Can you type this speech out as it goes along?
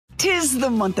'Tis the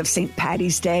month of St.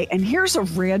 Paddy's Day, and here's a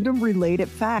random related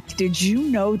fact. Did you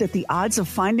know that the odds of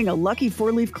finding a lucky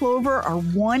four-leaf clover are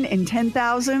 1 in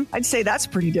 10,000? I'd say that's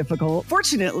pretty difficult.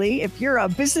 Fortunately, if you're a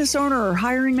business owner or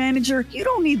hiring manager, you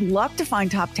don't need luck to find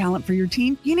top talent for your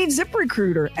team. You need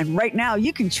ZipRecruiter, and right now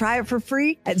you can try it for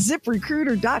free at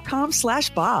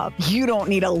ZipRecruiter.com/Bob. You don't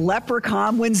need a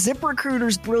leprechaun when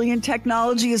ZipRecruiter's brilliant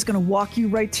technology is going to walk you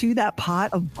right to that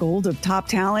pot of gold of top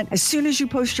talent. As soon as you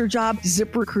post your job,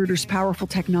 ZipRecruiter's powerful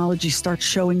technology starts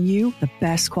showing you the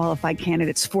best qualified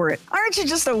candidates for it. Aren't you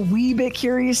just a wee bit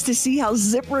curious to see how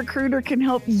ZipRecruiter can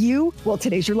help you? Well,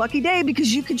 today's your lucky day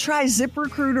because you can try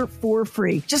ZipRecruiter for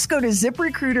free. Just go to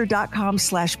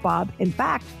ZipRecruiter.com/Bob. In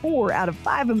fact, 4 out of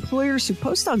 5 employers who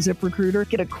post on ZipRecruiter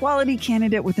get a quality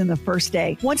candidate within the first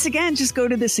day. Once again, just go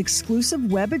to this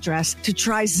exclusive web address to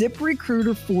try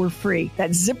ZipRecruiter for free.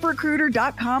 That's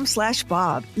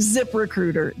ZipRecruiter.com/Bob.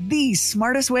 ZipRecruiter, the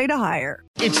smartest way to hire.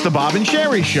 It's the Bob and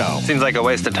Sherry Show. Seems like a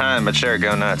waste of time, but sure,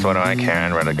 go nuts. What do I care?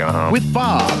 I'd rather go home. With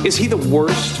Bob. Is he the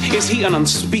worst? Is he an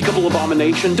unspeakable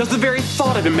abomination? Does the very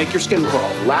thought of him make your skin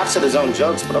crawl? Laughs at his own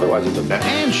jokes, but otherwise he's the best.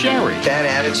 And Sherry. Bad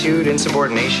attitude,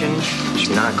 insubordination, it's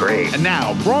not great. And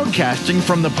now, broadcasting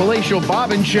from the palatial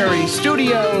Bob and Sherry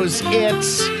studios,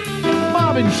 it's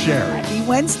Bob and Sherry. Happy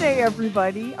Wednesday,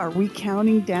 everybody. Are we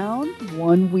counting down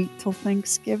 1 week till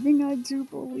Thanksgiving, I do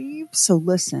believe? So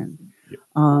listen,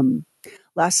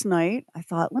 last night I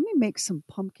thought, let me make some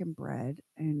pumpkin bread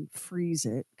and freeze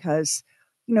it because,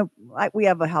 you know, we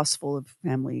have a house full of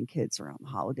family and kids around the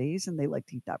holidays and they like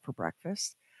to eat that for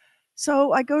breakfast.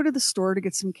 So I go to the store to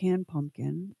get some canned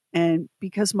pumpkin, and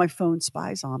because my phone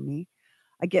spies on me,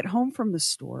 I get home from the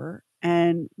store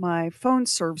and my phone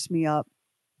serves me up,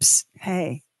 "Psst,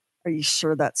 hey, are you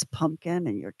sure that's pumpkin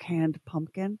and your canned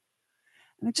pumpkin?"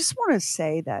 And I just want to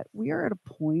say that we are at a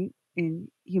point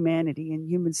in humanity and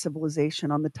human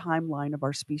civilization on the timeline of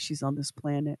our species on this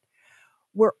planet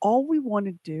where all we want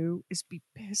to do is be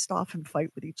pissed off and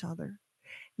fight with each other.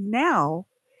 Now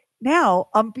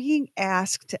I'm being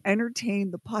asked to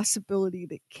entertain the possibility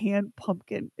that canned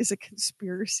pumpkin is a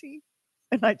conspiracy.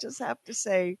 And I just have to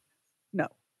say, no,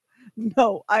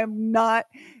 I'm not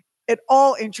at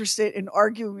all interested in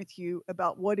arguing with you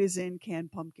about what is in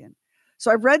canned pumpkin. So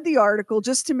I read the article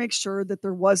just to make sure that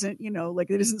there wasn't,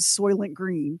 like it isn't Soylent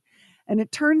Green. And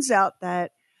it turns out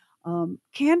that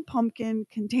canned pumpkin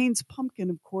contains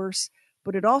pumpkin, of course,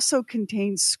 but it also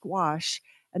contains squash.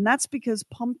 And that's because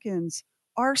pumpkins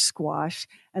are squash.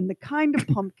 And the kind of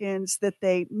pumpkins that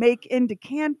they make into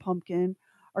canned pumpkin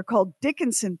are called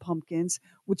Dickinson pumpkins,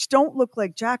 which don't look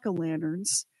like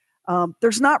jack-o'-lanterns.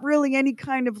 There's not really any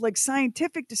kind of like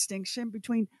scientific distinction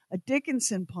between a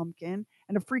Dickinson pumpkin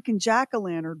and a freaking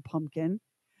jack-o'-lantern pumpkin.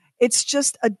 It's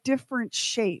just a different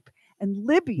shape. And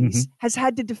Libby's has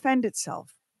had to defend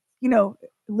itself.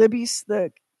 Libby's,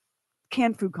 the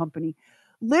canned food company.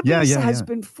 Libby's has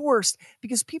been forced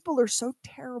because people are so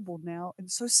terrible now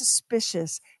and so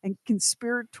suspicious and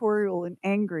conspiratorial and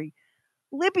angry.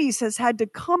 Libby's has had to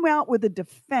come out with a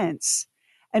defense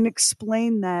and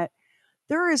explain that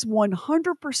there is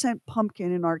 100%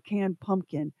 pumpkin in our canned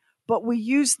pumpkin, but we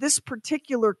use this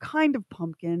particular kind of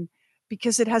pumpkin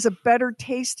because it has a better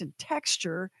taste and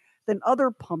texture than other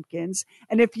pumpkins.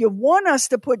 And if you want us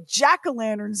to put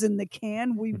jack-o'-lanterns in the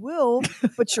can, we will,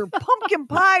 but your pumpkin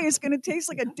pie is going to taste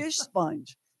like a dish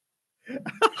sponge.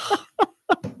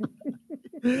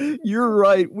 You're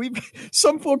right.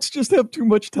 Some folks just have too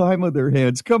much time on their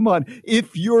hands. Come on.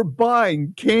 If you're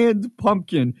buying canned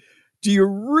pumpkin, do you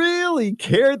really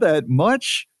care that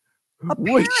much?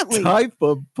 Apparently. Which type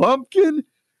of pumpkin?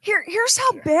 Here's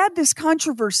how bad this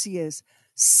controversy is.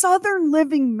 Southern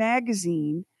Living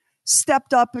magazine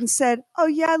stepped up and said, "Oh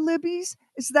yeah, Libby's,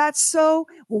 is that so?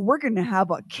 Well, we're going to have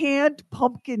a canned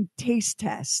pumpkin taste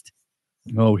test."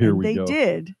 Oh, here we go.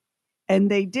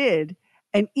 They did.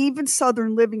 And even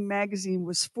Southern Living magazine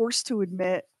was forced to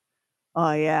admit,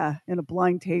 oh yeah, in a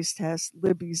blind taste test,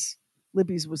 Libby's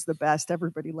was the best.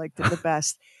 Everybody liked it the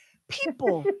best.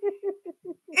 People,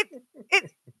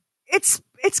 it's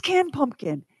canned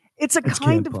pumpkin. It's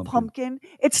kind of pumpkin.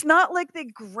 It's not like they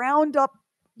ground up,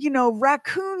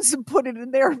 raccoons and put it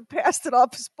in there and passed it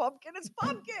off as pumpkin. It's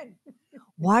pumpkin.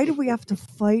 Why do we have to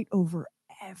fight over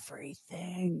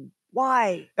everything?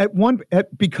 Why?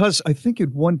 Because I think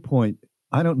at one point,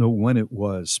 I don't know when it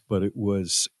was, but it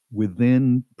was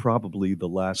within probably the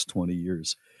last 20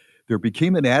 years, there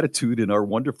became an attitude in our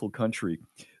wonderful country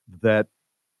that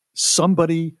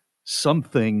somebody,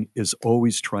 something is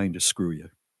always trying to screw you,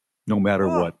 no matter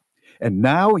what. And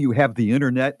now you have the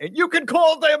internet and you can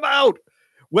call them out.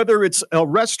 Whether it's a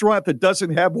restaurant that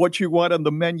doesn't have what you want on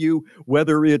the menu,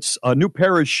 whether it's a new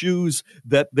pair of shoes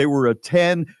that they were a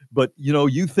 10, but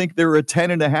you think they're a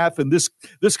 10 and a half, and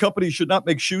this company should not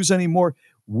make shoes anymore.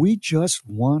 We just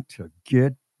want to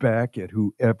get back at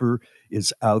whoever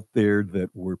is out there that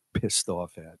we're pissed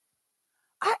off at.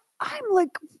 I'm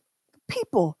like,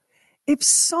 people, if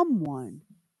someone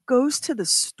goes to the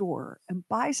store and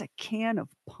buys a can of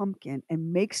pumpkin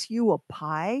and makes you a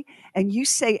pie and you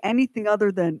say anything other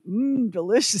than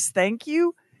delicious, thank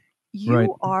you, you Right.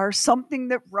 are something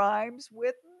that rhymes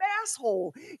with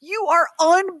masshole. You are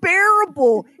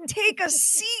unbearable. Take a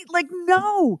seat. Like,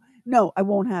 no, I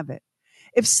won't have it.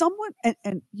 If someone,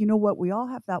 and you know what, we all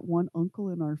have that one uncle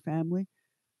in our family.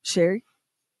 Sherry,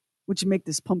 what'd you make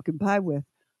this pumpkin pie with?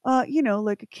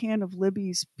 Like a can of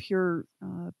Libby's pure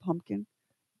pumpkin.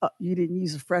 You didn't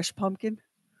use a fresh pumpkin?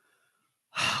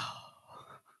 I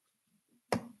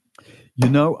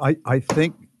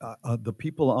think the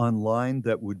people online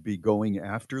that would be going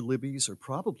after Libby's are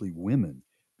probably women,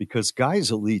 because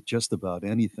guys will eat just about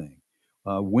anything.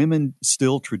 Women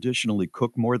still traditionally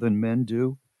cook more than men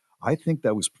do. I think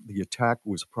the attack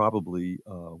was probably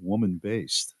woman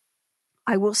based.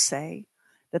 I will say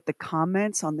that the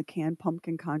comments on the canned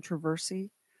pumpkin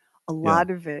controversy, a Yeah. lot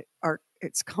of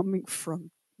it's coming from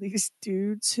these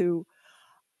dudes who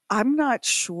I'm not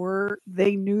sure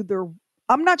they knew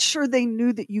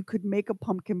that you could make a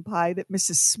pumpkin pie that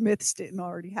Mrs. Smith's didn't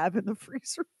already have in the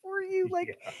freezer for you.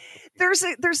 Like, there's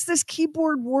this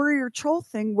keyboard warrior troll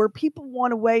thing where people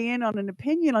want to weigh in on an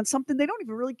opinion on something they don't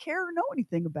even really care or know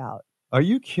anything about. Are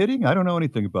you kidding? I don't know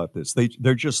anything about this.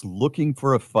 They're just looking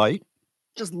for a fight.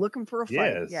 Just looking for a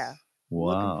fight. Yes. Yeah.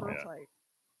 Wow. Looking for a fight.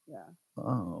 Yeah.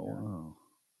 Oh, wow.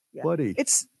 Yeah. Buddy.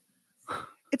 It's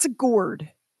a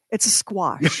gourd. It's a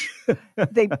squash.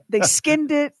 They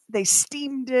skinned it, they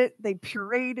steamed it, they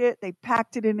pureed it, they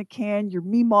packed it in a can. Your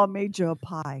meemaw made you a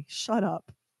pie. Shut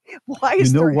up. Why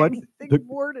is there anything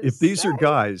more to if these say? are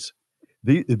guys,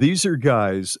 these are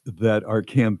guys that are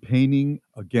campaigning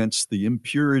against the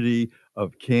impurity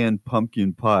of canned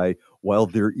pumpkin pie while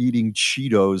they're eating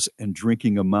Cheetos and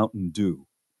drinking a Mountain Dew.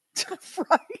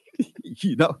 Right.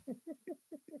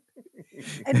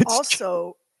 And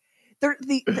also,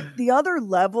 the other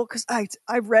level, because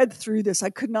I read through this,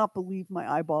 I could not believe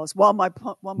my eyeballs while my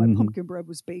pumpkin bread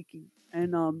was baking.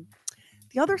 And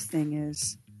the other thing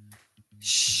is,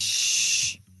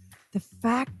 the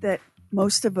fact that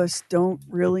most of us don't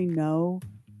really know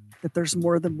that there's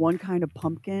more than one kind of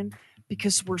pumpkin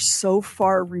because we're so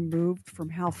far removed from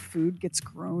how food gets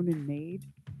grown and made.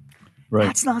 Right.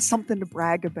 That's not something to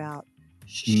brag about.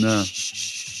 No.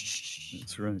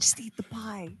 That's right. Just eat the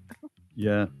pie.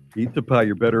 Yeah, eat the pie.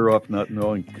 You're better off not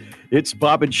knowing. It's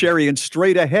Bob and Sherry, and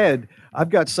straight ahead, I've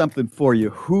got something for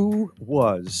you. Who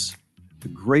was the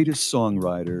greatest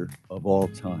songwriter of all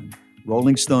time?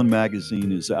 Rolling Stone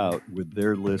magazine is out with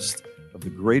their list of the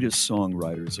greatest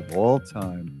songwriters of all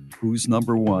time. Who's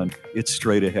number one? It's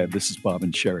straight ahead. This is Bob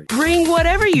and Sherry. Bring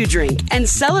whatever you drink and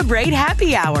celebrate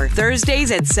Happy Hour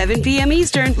Thursdays at 7 p.m.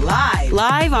 Eastern,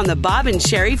 live on the Bob and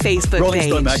Sherry Facebook Rolling page.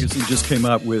 Stone magazine just came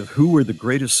out with who were the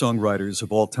greatest songwriters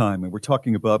of all time, and we're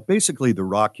talking about basically the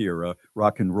rock era,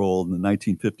 rock and roll in the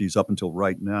 1950s up until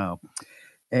right now.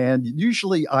 And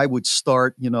usually I would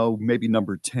start, maybe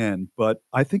number 10, but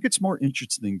I think it's more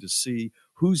interesting to see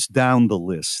who's down the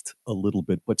list a little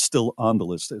bit, but still on the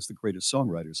list as the greatest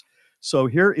songwriters. So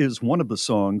here is one of the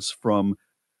songs from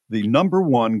the number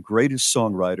one greatest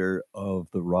songwriter of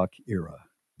the rock era.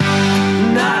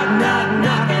 Knock, knock,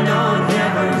 knocking on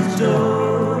heaven's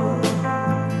door.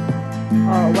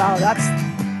 Oh, wow,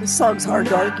 this song's hard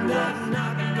to argue with.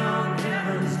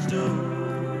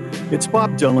 It's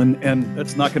Bob Dylan, and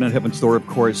that's Knocking on Heaven's Door, of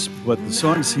course, but the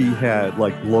songs he had,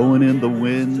 like Blowing in the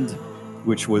Wind,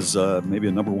 which was maybe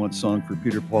a number one song for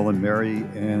Peter, Paul, and Mary,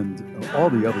 and all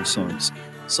the other songs,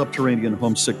 Subterranean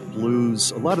Homesick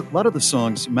Blues, a lot of the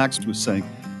songs Max was saying,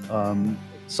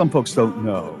 some folks don't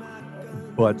know,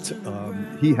 but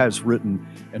he has written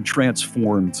and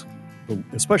transformed,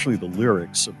 especially the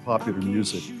lyrics of popular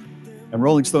music. And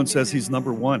Rolling Stone says he's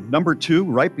number one. Number two,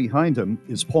 right behind him,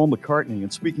 is Paul McCartney.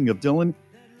 And speaking of Dylan,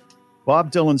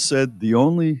 Bob Dylan said, the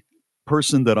only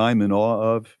person that I'm in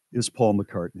awe of is Paul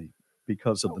McCartney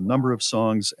because of the number of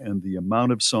songs and the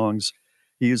amount of songs.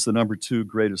 He is the number two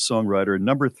greatest songwriter. And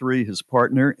number three, his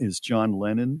partner is John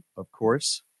Lennon, of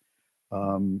course.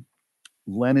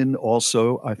 Lennon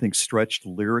also, I think, stretched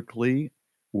lyrically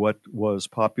what was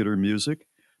popular music.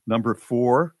 Number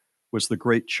four was the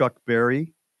great Chuck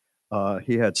Berry.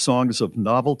 He had songs of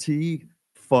novelty,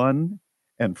 fun,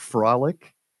 and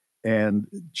frolic, and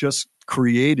just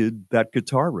created that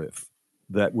guitar riff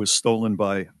that was stolen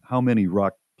by how many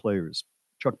rock players?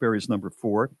 Chuck Berry's number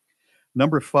 4.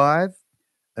 Number 5,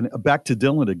 and back to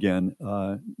Dylan again.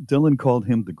 Dylan called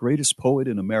him the greatest poet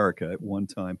in America at one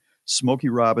time. Smokey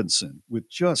Robinson, with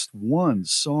just one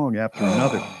song after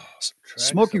another.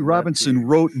 Smokey Robinson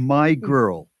wrote My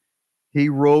Girl. He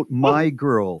wrote My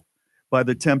Girl by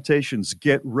The Temptations.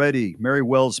 Get Ready. Mary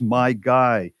Wells' My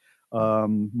Guy.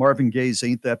 Marvin Gaye's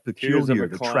Ain't That Peculiar.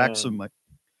 The tracks of my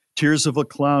Tears of a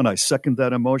Clown. I second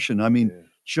that emotion. I mean,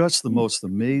 just the most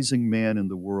amazing man in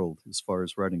the world as far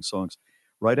as writing songs.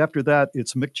 Right after that,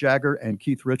 it's Mick Jagger and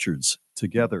Keith Richards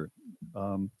together.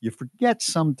 You forget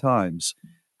sometimes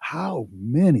how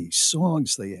many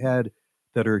songs they had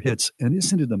that are hits. And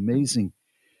isn't it amazing?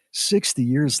 60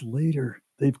 years later,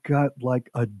 they've got like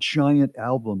a giant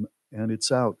album and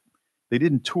it's out. They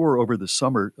didn't tour over the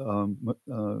summer.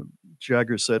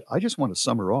 Jagger said, I just want a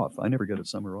summer off. I never get a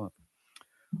summer off.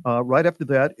 Right after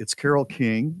that, it's Carole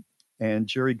King and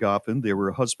Jerry Goffin. They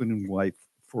were husband and wife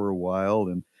for a while,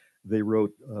 and they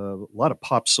wrote a lot of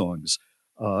pop songs,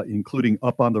 including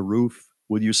Up on the Roof,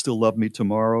 Will You Still Love Me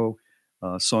Tomorrow,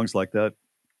 songs like that.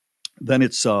 Then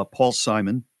it's Paul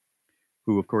Simon,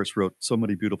 who, of course, wrote so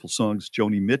many beautiful songs.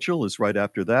 Joni Mitchell is right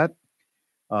after that.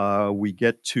 We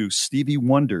get to Stevie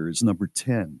Wonder is number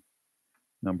 10.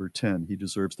 Number 10. He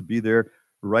deserves to be there.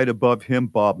 Right above him,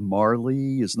 Bob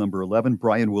Marley is number 11.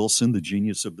 Brian Wilson, the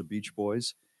genius of the Beach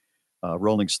Boys.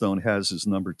 Rolling Stone has his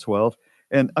number 12.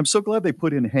 And I'm so glad they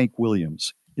put in Hank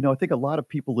Williams. You know, I think a lot of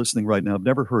people listening right now have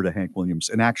never heard of Hank Williams,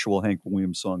 an actual Hank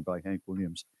Williams song by Hank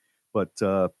Williams. But,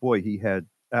 boy, he had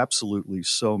absolutely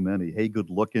so many. Hey, Good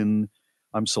Lookin',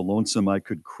 I'm So Lonesome I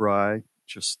Could Cry.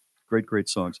 Just great, great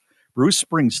songs. Bruce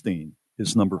Springsteen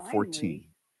is number 14.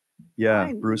 Yeah,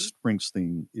 finally. Bruce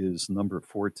Springsteen is number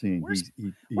 14.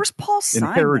 Where's Paul Simon?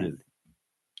 Inherited.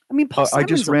 I mean, Paul Simon's I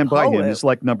just ran by him. He's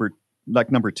like number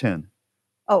 10.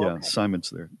 Oh, yeah, okay. Simon's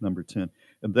there, number 10.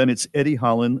 And then it's Eddie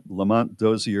Holland, Lamont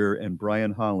Dozier, and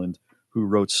Brian Holland, who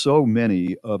wrote so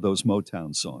many of those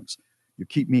Motown songs. You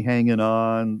Keep Me Hanging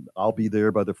On, I'll Be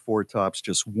There by the Four Tops,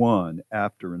 just one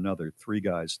after another. 3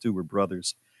 guys, 2 were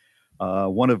brothers.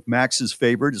 One of Max's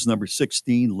favorite is number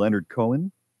 16, Leonard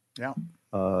Cohen. Yeah.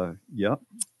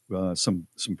 Some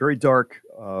very dark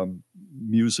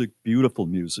music, beautiful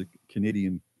music,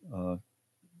 Canadian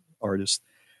artist.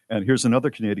 And here's another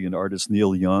Canadian artist,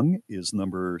 Neil Young, is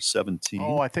number 17.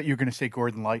 Oh, I thought you were going to say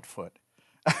Gordon Lightfoot.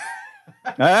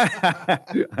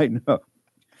 I know.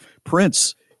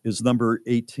 Prince is number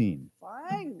 18.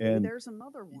 Fine. And there's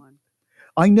another one.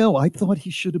 I know. I thought he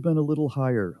should have been a little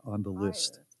higher on the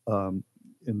list. And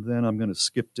then I'm going to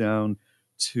skip down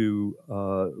to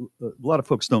a lot of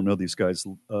folks don't know these guys.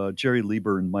 Jerry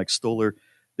Lieber and Mike Stoller,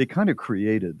 they kind of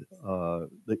created,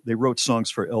 they wrote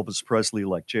songs for Elvis Presley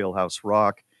like Jailhouse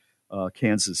Rock,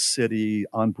 Kansas City,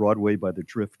 On Broadway by the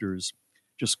Drifters.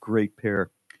 Just great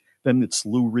pair. Then it's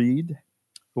Lou Reed,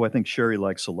 who I think Sherry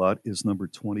likes a lot, is number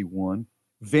 21.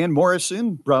 Van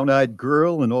Morrison, Brown Eyed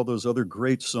Girl, and all those other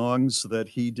great songs that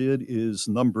he did is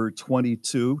number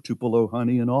 22, Tupelo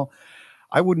Honey and all.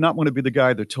 I would not want to be the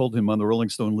guy that told him on the Rolling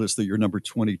Stone list that you're number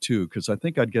 22, because I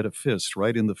think I'd get a fist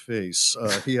right in the face.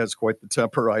 He has quite the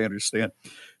temper, I understand.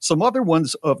 Some other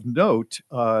ones of note,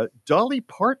 Dolly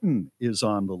Parton is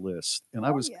on the list, and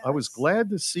I was glad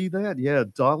to see that. Yeah,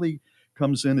 Dolly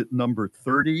comes in at number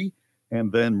 30,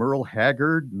 and then Merle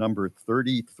Haggard, number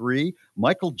 33.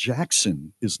 Michael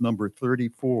Jackson is number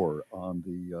 34 on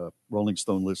the Rolling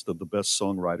Stone list of the best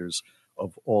songwriters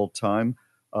of all time.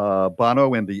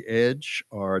 Bono and The Edge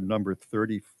are number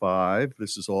 35.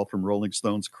 This is all from Rolling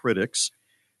Stone's critics.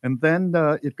 And then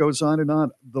it goes on and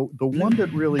on. The one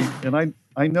that really, and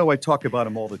I know I talk about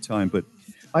him all the time, but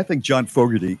I think John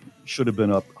Fogerty should have been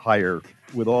up higher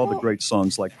with all the great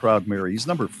songs like Proud Mary. He's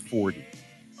number 40.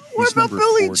 What about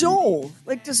Billy Joel?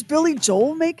 Like, does Billy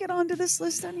Joel make it onto this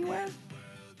list anywhere?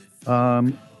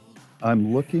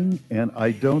 I'm looking, and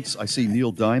I see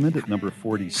Neil Diamond at number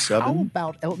 47. How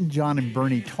about Elton John and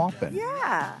Bernie Taupin?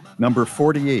 Yeah. Number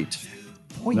 48.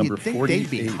 Boy, number you'd think 48. they'd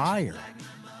be higher.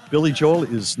 Billy Joel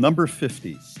is number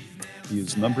 50. He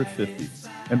is number 50.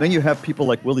 And then you have people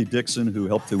like Willie Dixon, who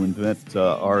helped to invent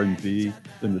R&B.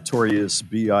 The Notorious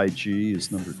B.I.G.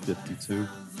 is number 52.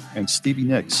 And Stevie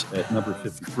Nicks at number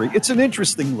 53. It's an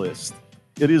interesting list.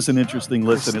 It is an interesting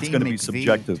list, and it's going to be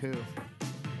subjective. Too.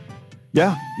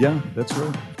 Yeah, that's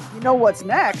right. You know what's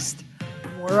next?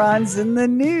 Morons in the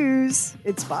News.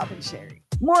 It's Bob and Sherry.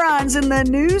 Morons in the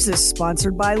News is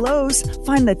sponsored by Lowe's.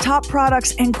 Find the top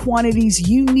products and quantities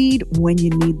you need when you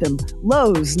need them.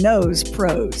 Lowe's knows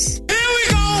pros. Here we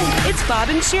go! It's Bob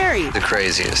and Sherry The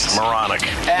craziest, moronic,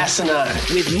 Asinine.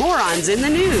 with Morons in the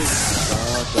News.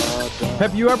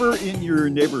 Have you ever in your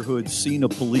neighborhood seen a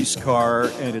police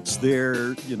car and it's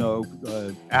there,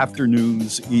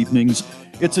 afternoons, evenings?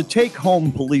 It's a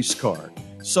take-home police car.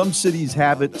 Some cities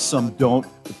have it, some don't.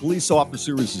 The police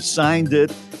officer is assigned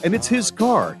it, and it's his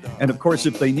car. And of course,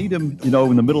 if they need him, in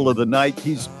the middle of the night,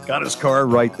 he's got his car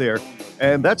right there.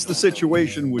 And that's the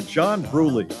situation with John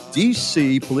Bruley,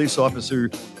 DC police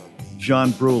officer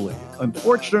John Bruley.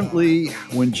 Unfortunately,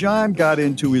 when John got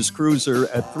into his cruiser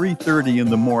at 3:30 in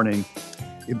the morning,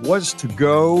 it was to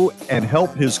go and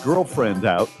help his girlfriend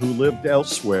out who lived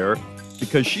elsewhere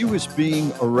because she was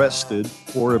being arrested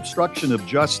for obstruction of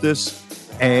justice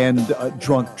and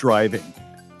drunk driving.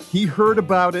 He heard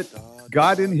about it,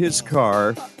 got in his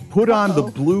car, put on the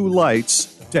blue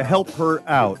lights to help her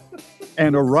out,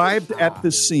 and arrived at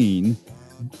the scene,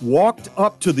 walked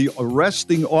up to the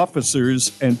arresting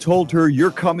officers and told her,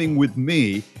 "You're coming with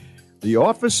me." The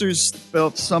officers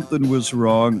felt something was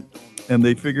wrong, and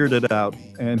they figured it out,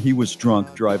 and he was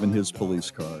drunk driving his police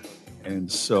car.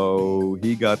 And so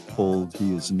he got pulled.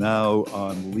 He is now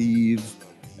on leave,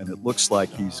 and it looks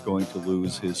like he's going to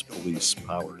lose his police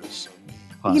powers.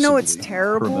 It's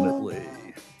terrible. Permanently.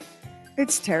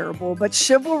 It's terrible, but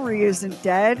chivalry isn't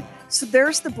dead. So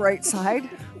there's the bright side.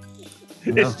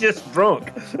 It's just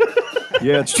drunk.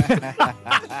 Yeah,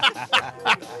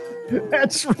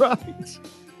 that's right.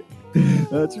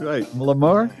 That's right.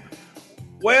 Lamar?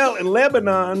 Well, in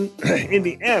Lebanon,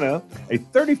 Indiana, a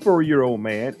 34-year-old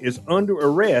man is under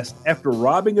arrest after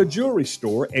robbing a jewelry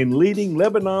store and leading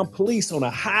Lebanon police on a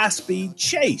high-speed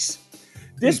chase.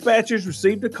 Dispatchers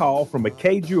received a call from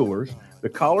McKay Jewelers. The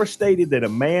caller stated that a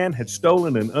man had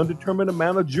stolen an undetermined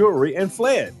amount of jewelry and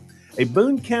fled. A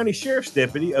Boone County Sheriff's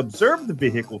deputy observed the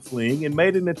vehicle fleeing and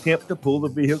made an attempt to pull the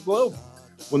vehicle over.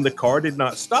 When the car did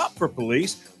not stop for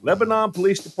police, Lebanon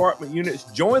Police Department units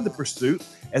joined the pursuit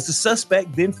as the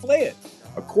suspect then fled.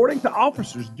 According to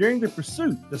officers, during the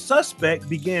pursuit, the suspect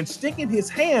began sticking his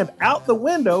hand out the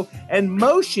window and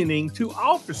motioning to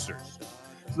officers.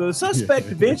 So the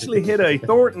suspect eventually hit a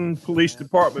Thornton Police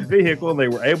Department vehicle, and they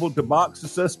were able to box the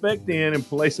suspect in and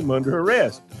place him under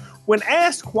arrest. When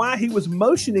asked why he was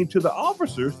motioning to the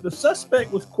officers, the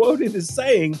suspect was quoted as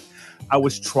saying, "I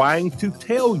was trying to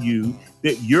tell you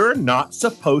that you're not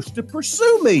supposed to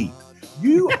pursue me.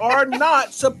 You are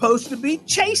not supposed to be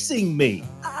chasing me."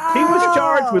 He was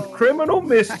charged with criminal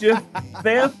mischief,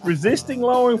 theft, resisting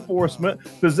law enforcement,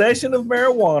 possession of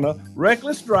marijuana,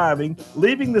 reckless driving,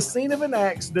 leaving the scene of an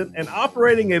accident, and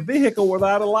operating a vehicle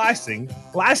without a license,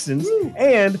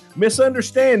 and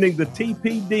misunderstanding the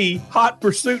TPD hot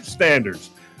pursuit standards.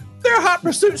 Their hot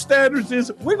pursuit standards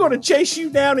is, we're going to chase you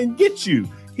down and get you.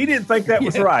 He didn't think that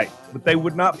was right, but they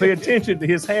would not pay attention to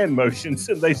his hand motions,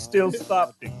 and they still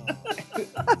stopped him.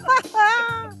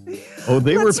 Oh,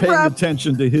 they were paying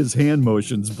attention to his hand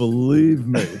motions, believe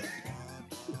me.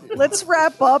 Let's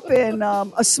wrap up in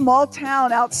a small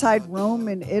town outside Rome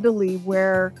in Italy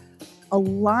where a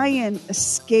lion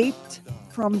escaped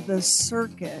from the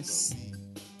circus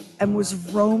and was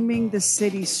roaming the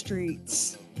city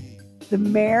streets. The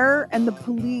mayor and the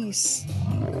police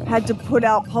had to put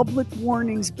out public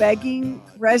warnings begging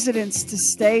residents to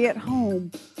stay at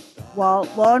home while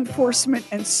law enforcement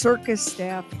and circus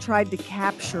staff tried to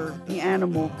capture the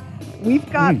animal. We've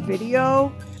got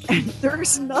video, and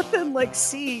there's nothing like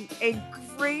seeing a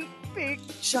great big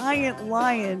giant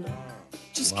lion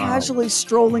just casually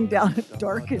strolling down a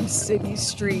darkened city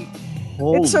street.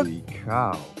 Holy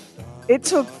cow. It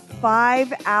took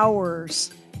 5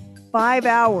 hours. 5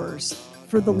 hours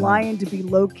for the lion to be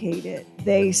located.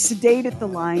 They sedated the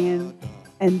lion,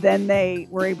 and then they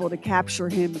were able to capture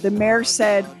him. The mayor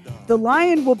said, "The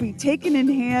lion will be taken in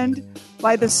hand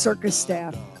by the circus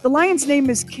staff." The lion's name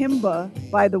is Kimba,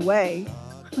 by the way.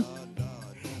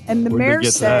 And the mayor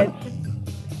said,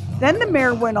 then the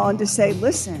mayor went on to say,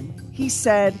 listen, he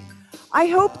said, "I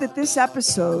hope that this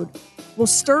episode will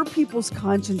stir people's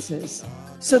consciences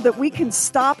so that we can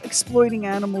stop exploiting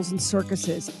animals in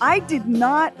circuses. I did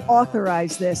not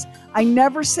authorize this. I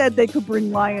never said they could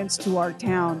bring lions to our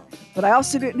town, but I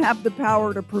also didn't have the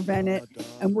power to prevent it,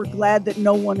 and we're glad that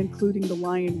no one, including the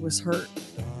lion, was hurt."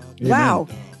 Amen. Wow,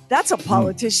 that's a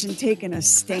politician taking a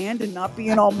stand and not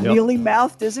being all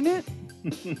mealy-mouthed, isn't it?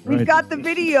 We've got the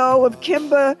video of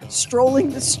Kimba strolling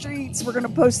the streets. We're going to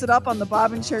post it up on the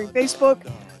Bob and Sherry Facebook.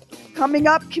 Coming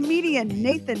up, comedian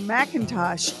Nathan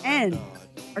McIntosh, and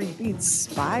are you being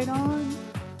spied on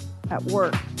at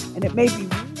work? And it may be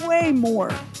way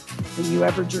more than you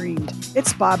ever dreamed.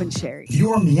 It's Bob and Sherry.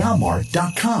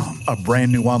 YourMeowMart.com, a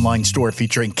brand new online store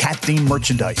featuring cat-themed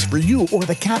merchandise for you or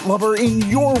the cat lover in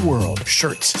your world.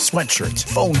 Shirts, sweatshirts,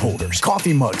 phone holders,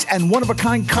 coffee mugs, and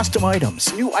one-of-a-kind custom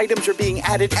items. New items are being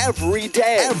added every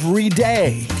day. Every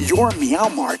day.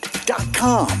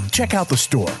 YourMeowMart.com. Check out the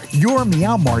store.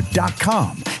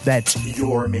 YourMeowMart.com. That's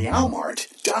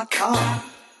YourMeowMart.com.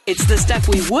 It's the stuff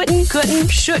we wouldn't, couldn't,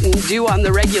 shouldn't do on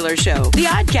the regular show. The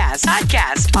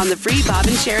Oddcast on the free Bob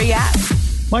and Sherry app.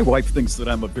 My wife thinks that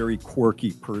I'm a very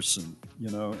quirky person,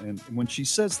 and when she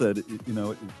says that,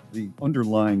 the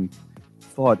underlying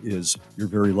thought is, you're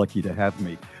very lucky to have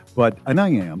me. And I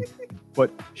am. But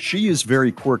she is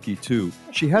very quirky, too.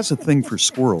 She has a thing for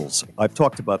squirrels. I've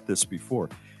talked about this before.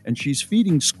 And she's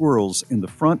feeding squirrels in the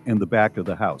front and the back of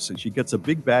the house. And she gets a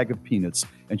big bag of peanuts,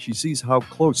 and she sees how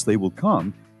close they will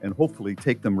come and hopefully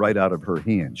take them right out of her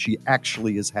hand. She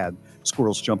actually has had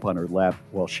squirrels jump on her lap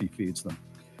while she feeds them.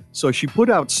 So she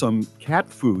put out some cat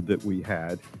food that we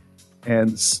had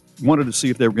and wanted to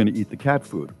see if they were going to eat the cat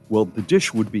food. Well, the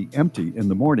dish would be empty in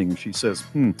the morning, and she says,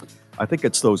 I think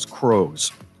it's those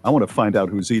crows. I want to find out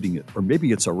who's eating it. Or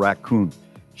maybe it's a raccoon.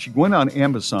 She went on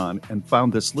Amazon and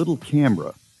found this little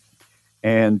camera.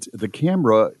 And the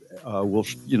camera will,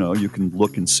 you can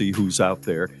look and see who's out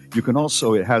there. You can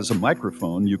also, it has a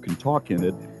microphone. You can talk in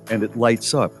it, and it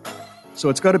lights up. So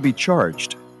it's got to be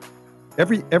charged.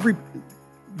 Every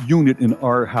unit in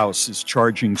our house is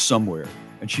charging somewhere.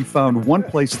 And she found one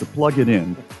place to plug it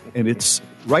in, and it's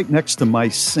right next to my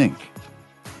sink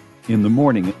in the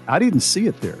morning. I didn't see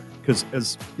it there because,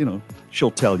 as you know, she'll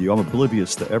tell you, I'm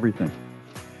oblivious to everything.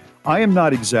 I am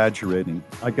not exaggerating.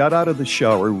 I got out of the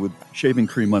shower with shaving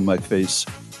cream on my face,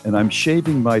 and I'm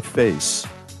shaving my face.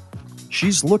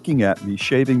 She's looking at me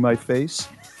shaving my face.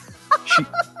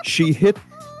 She hit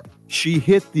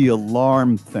the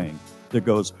alarm thing that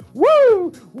goes,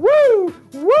 woo, woo,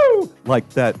 woo, like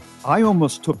that. I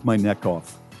almost took my neck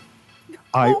off.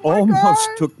 I almost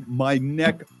took my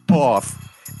neck off.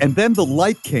 And then the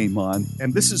light came on,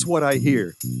 and this is what I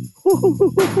hear.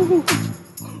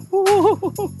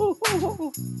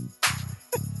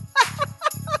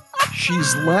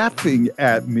 She's laughing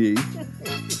at me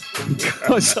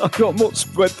because I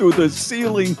almost went through the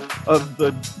ceiling of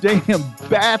the damn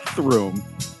bathroom.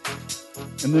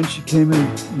 And then she came in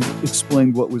and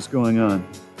explained what was going on.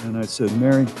 And I said,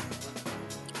 Mary,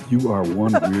 you are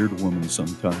one weird woman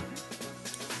sometimes.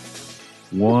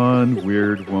 One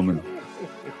weird woman.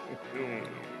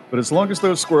 But as long as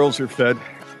those squirrels are fed,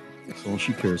 that's all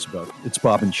she cares about. It's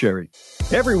Bob and Sherry.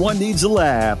 Everyone Needs a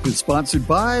Laugh is sponsored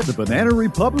by the Banana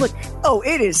Republic. Oh,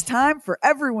 it is time for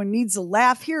Everyone Needs a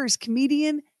Laugh. Here is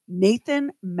comedian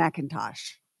Nathan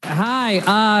McIntosh.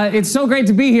 Hi, it's so great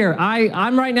to be here.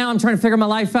 I'm trying to figure my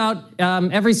life out.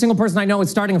 Every single person I know is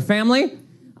starting a family.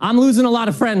 I'm losing a lot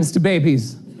of friends to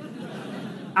babies.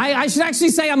 I should actually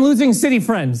say I'm losing city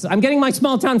friends. I'm getting my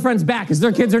small town friends back because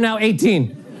their kids are now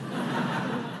 18.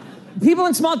 People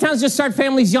in small towns just start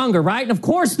families younger, right? And of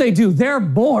course they do. They're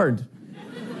bored.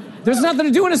 There's nothing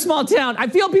to do in a small town. I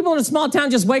feel people in a small town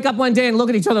just wake up one day and look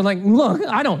at each other like, look,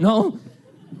 I don't know.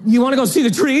 You want to go see the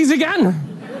trees again?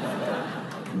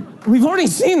 We've already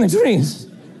seen the trees.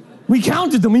 We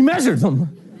counted them. We measured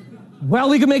them. Well,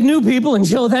 we could make new people and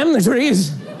show them the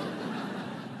trees.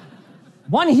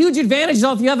 One huge advantage,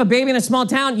 though, if you have a baby in a small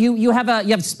town, you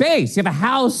have space. You have a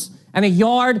house and a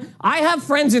yard. I have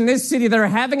friends in this city that are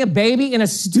having a baby in a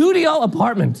studio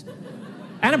apartment.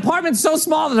 An apartment so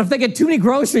small that if they get too many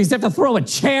groceries, they have to throw a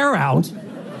chair out.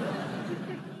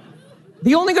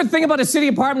 The only good thing about a city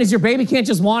apartment is your baby can't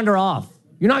just wander off.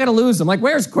 You're not gonna lose them. Like,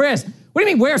 where's Chris? What do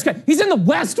you mean, where's Chris? He's in the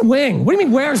West Wing. What do you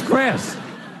mean, where's Chris?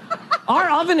 Our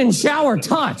oven and shower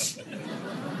touch.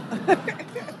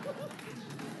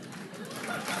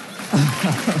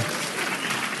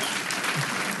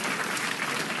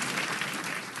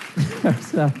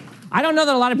 So, I don't know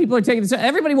that a lot of people are taking this.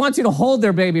 Everybody wants you to hold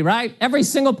their baby, right? Every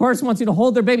single person wants you to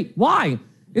hold their baby. Why?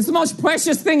 It's the most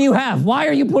precious thing you have. Why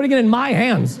are you putting it in my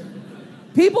hands?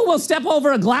 People will step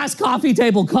over a glass coffee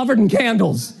table covered in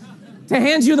candles to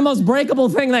hand you the most breakable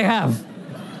thing they have.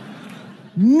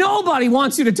 Nobody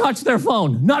wants you to touch their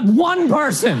phone. Not one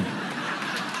person.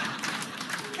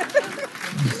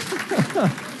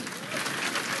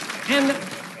 And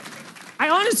I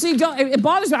honestly don't, it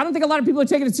bothers me. I don't think a lot of people are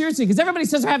taking it seriously because everybody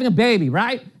says they're having a baby,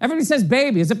 right? Everybody says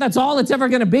baby as if that's all it's ever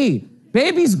going to be.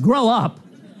 Babies grow up.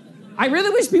 I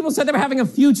really wish people said they were having a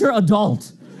future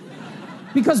adult.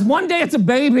 Because one day it's a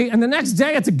baby and the next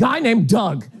day it's a guy named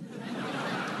Doug.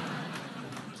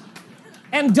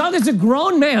 And Doug is a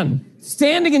grown man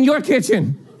standing in your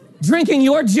kitchen, drinking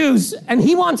your juice, and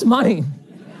he wants money.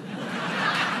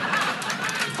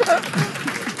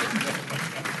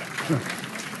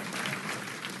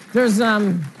 There's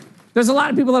a lot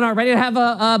of people that aren't ready to have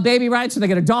a baby, right? So they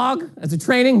get a dog as a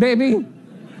training baby,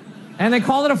 and they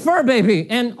call it a fur baby.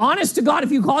 And honest to God,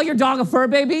 if you call your dog a fur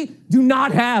baby, do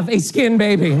not have a skin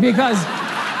baby, because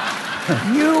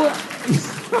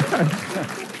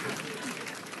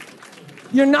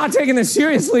you're not taking this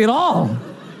seriously at all.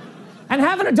 And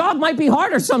having a dog might be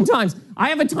harder sometimes. I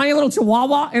have a tiny little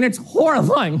Chihuahua, and it's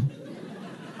horrifying.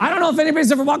 I don't know if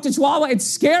anybody's ever walked a Chihuahua. It's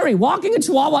scary. Walking a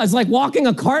Chihuahua is like walking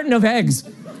a carton of eggs.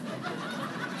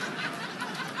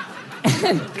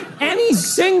 And any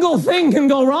single thing can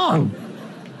go wrong.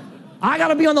 I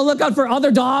gotta be on the lookout for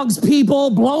other dogs, people,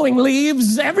 blowing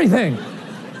leaves, everything.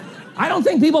 I don't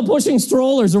think people pushing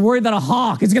strollers are worried that a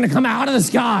hawk is gonna come out of the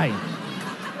sky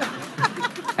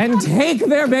and take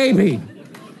their baby.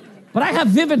 But I have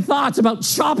vivid thoughts about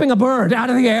chopping a bird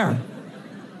out of the air.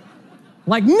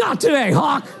 Like, not today,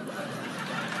 hawk.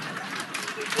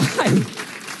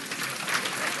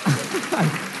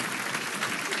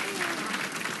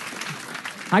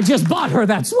 I just bought her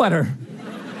that sweater.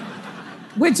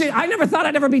 Which I never thought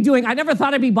I'd ever be doing. I never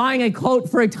thought I'd be buying a coat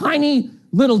for a tiny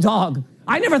little dog.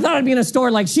 I never thought I'd be in a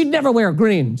store like, she'd never wear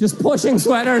green, just pushing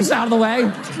sweaters out of the way.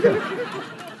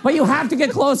 But you have to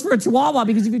get close for a Chihuahua,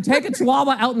 because if you take a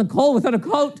Chihuahua out in the cold without a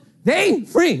coat, they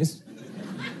freeze.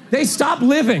 They stop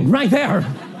living right there.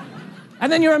 And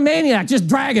then you're a maniac just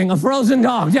dragging a frozen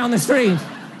dog down the street.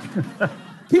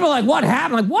 People are like, what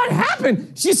happened? Like, what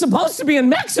happened? She's supposed to be in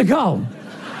Mexico.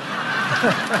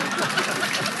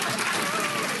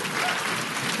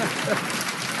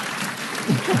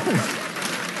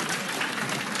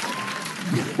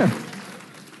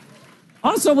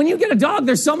 Also, when you get a dog,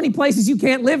 there's so many places you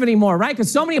can't live anymore, right? Because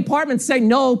so many apartments say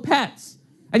no pets.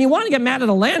 And you want to get mad at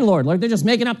a landlord, like they're just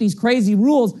making up these crazy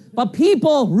rules, but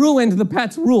people ruined the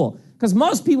pets rule. Because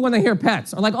most people, when they hear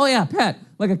pets, are like, oh yeah, pet,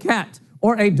 like a cat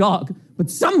or a dog. But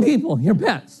some people hear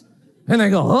pets, and they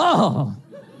go, oh,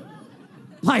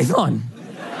 python.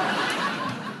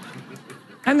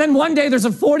 And then one day there's a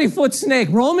 40-foot snake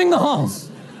roaming the halls,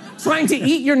 trying to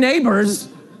eat your neighbors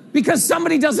because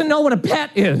somebody doesn't know what a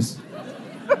pet is.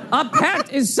 A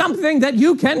pet is something that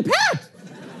you can pet.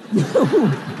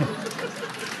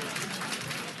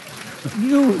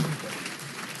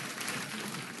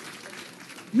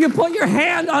 You put your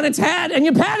hand on its head and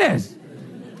you pet it.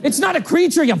 It's not a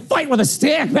creature you fight with a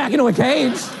stick back into a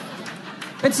cage.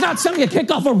 It's not something you kick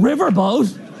off a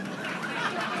riverboat.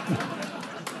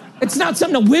 It's not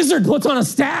something a wizard puts on a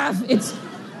staff. It's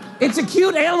a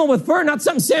cute animal with fur, not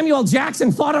something Samuel L.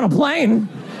 Jackson fought on a plane.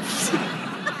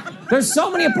 There's so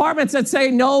many apartments that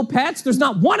say no pets. There's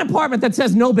not one apartment that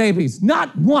says no babies.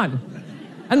 Not one.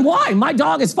 And why? My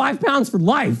dog is 5 pounds for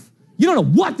life. You don't know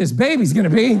what this baby's gonna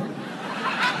be.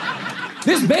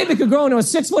 This baby could grow into a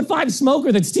 6'5"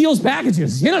 smoker that steals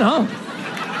packages. You don't know.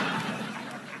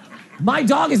 My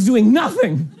dog is doing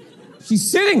nothing. She's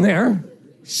sitting there,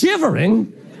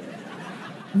 shivering,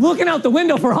 looking out the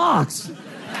window for hawks.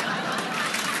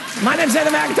 My name's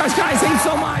Heather McIntosh. Guys, thanks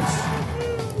so much.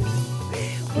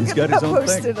 He's got his own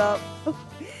Post thing. it up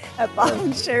at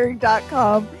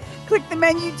bobandsherry.com. Click the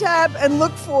menu tab and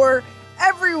look for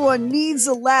Everyone Needs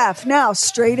a Laugh. Now,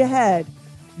 straight ahead,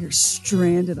 you're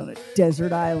stranded on a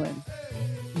desert island.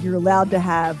 You're allowed to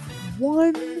have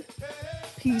one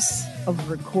piece of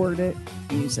recorded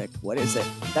music. What is it?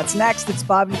 That's next. It's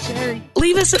Bob and Sherry.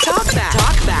 Leave us a talk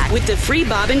back with the free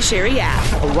Bob and Sherry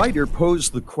app. A writer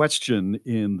posed the question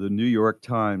in the New York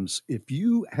Times, if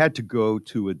you had to go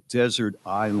to a desert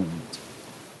island,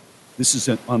 this is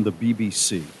on the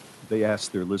BBC, they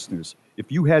asked their listeners,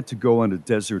 if you had to go on a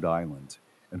desert island,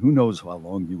 and who knows how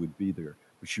long you would be there,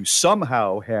 but you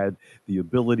somehow had the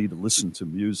ability to listen to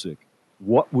music,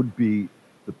 what would be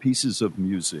the pieces of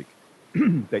music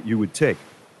that you would take?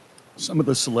 Some of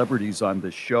the celebrities on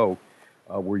this show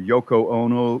were Yoko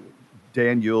Ono,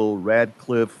 Daniel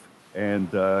Radcliffe, and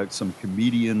some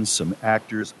comedians, some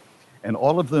actors, and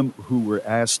all of them who were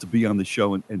asked to be on the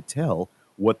show and tell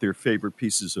what their favorite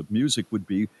pieces of music would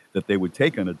be that they would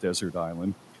take on a desert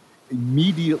island,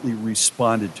 immediately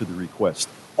responded to the request.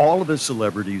 All of the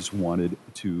celebrities wanted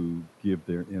to give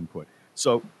their input.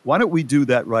 So why don't we do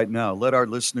that right now? Let our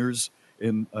listeners,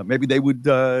 and maybe they would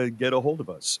get a hold of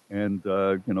us and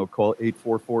call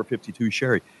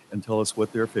 844-52-SHERRY and tell us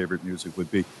what their favorite music would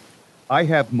be. I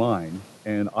have mine,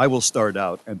 and I will start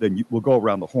out, and then we'll go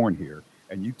around the horn here,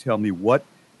 and you tell me what,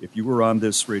 if you were on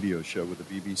this radio show with the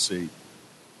BBC,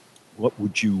 what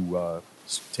would you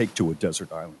take to a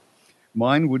desert island?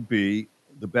 Mine would be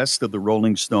the best of the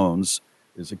Rolling Stones.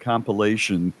 Is a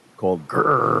compilation called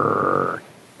Grrr,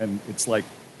 and it's like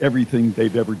everything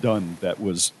they've ever done that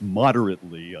was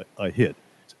moderately a hit.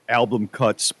 Album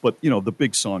cuts, but, the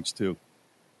big songs too.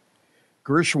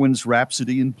 Gershwin's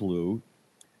Rhapsody in Blue,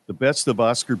 the best of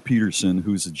Oscar Peterson,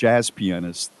 who's a jazz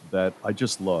pianist that I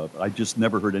just love. I just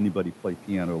never heard anybody play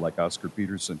piano like Oscar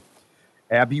Peterson.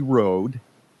 Abbey Road,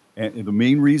 and the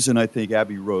main reason I think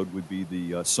Abbey Road would be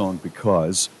the song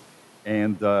Because,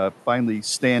 and finally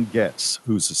Stan Getz,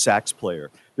 who's a sax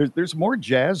player. There's more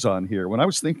jazz on here. When I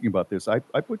was thinking about this, I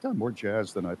put down more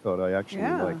jazz than I thought I actually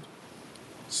liked.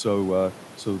 So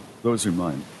those are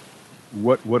mine.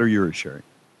 What are yours, Sherry?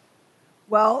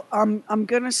 Well, I'm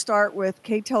going to start with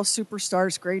KTEL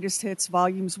Superstars Greatest Hits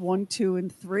Volumes 1, 2, and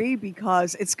 3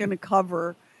 because it's going to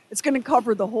cover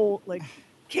the whole, like,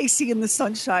 Casey and the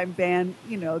Sunshine Band,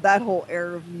 that whole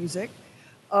era of music.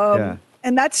 And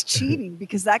that's cheating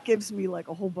because that gives me, like,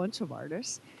 a whole bunch of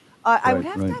artists. I would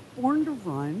have to have Born to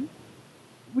Run.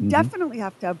 Would definitely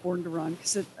have to have Born to Run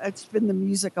because it's been the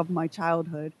music of my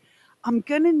childhood. I'm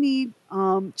going to need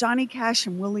Johnny Cash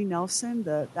and Willie Nelson,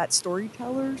 that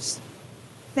Storytellers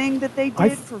thing that they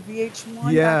did for VH1 back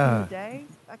in the day,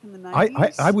 back in the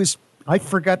 90s. I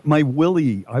forgot my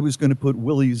Willie. I was going to put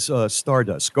Willie's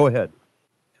Stardust. Go ahead.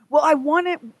 Well, I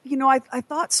wanted, I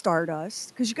thought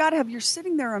Stardust because you're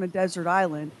sitting there on a desert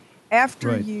island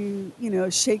after you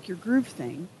shake your groove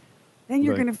thing. Then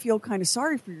you're going to feel kind of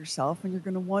sorry for yourself and you're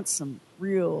going to want some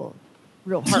real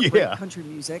heartbreak country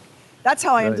music. That's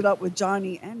how I ended up with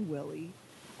Johnny and Willie.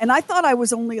 And I thought I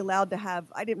was only allowed to have,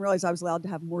 I didn't realize I was allowed to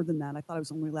have more than that. I thought I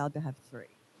was only allowed to have 3.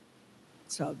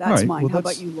 So that's mine. How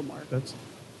about you, Lamar?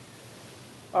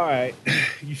 All right.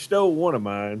 You stole one of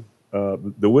mine,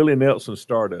 the Willie Nelson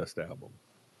Stardust album.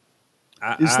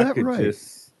 Is that right?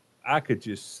 I could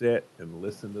just sit and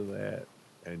listen to that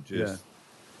and just,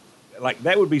 like,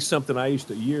 that would be something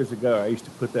years ago, I used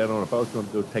to put that on. If I was going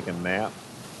to go take a nap,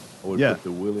 I would put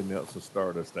the Willie Nelson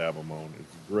Stardust album on.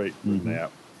 It's great for a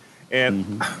nap.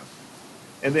 And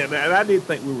and I did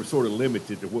think we were sort of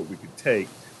limited to what we could take.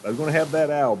 I was going to have that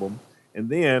album, and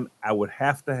then I would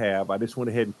have to have. I just went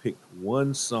ahead and picked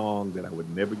one song that I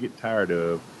would never get tired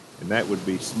of, and that would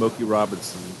be Smokey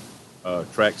Robinson,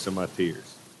 "Tracks of My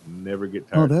Tears." Never get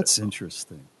tired. Oh, that's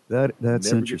interesting.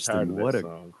 That's interesting. What a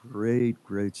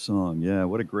great song. Yeah,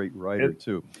 what a great writer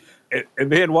too. And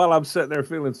then while I'm sitting there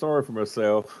feeling sorry for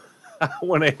myself, I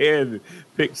went ahead and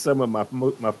picked some of my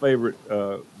favorite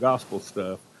gospel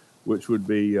stuff, which would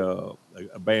be a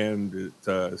band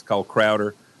that is called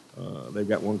Crowder. They've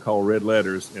got one called Red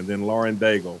Letters, and then Lauren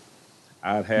Daigle.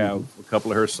 I'd have a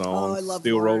couple of her songs,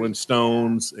 Still Lauren. Rolling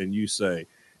Stones, and You Say.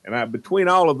 And between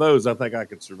all of those, I think I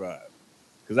could survive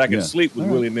because I could sleep with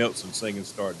Willie Nelson singing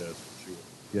Stardust for sure.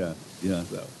 Yeah.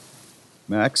 So,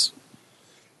 Max.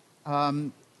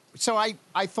 So I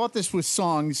thought this was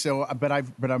songs. But I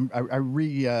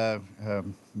redid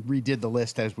the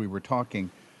list as we were talking.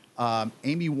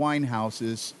 Amy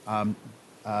Winehouse's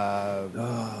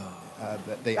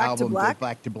the album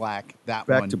Back to Black. That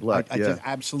Back one. to Black. I just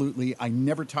absolutely. I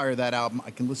never tire of that album.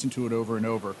 I can listen to it over and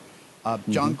over.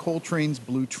 John Coltrane's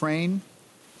Blue Train.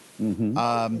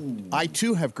 I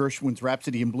too have Gershwin's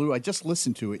Rhapsody in Blue. I just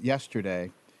listened to it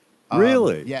yesterday.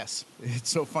 Really? Yes. It's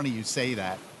so funny you say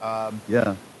that.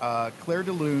 Claire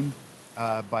de Lune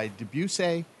by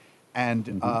Debussy and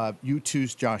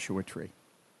U2's Joshua Tree.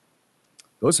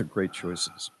 Those are great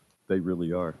choices. They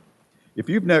really are. If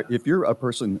you're a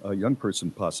young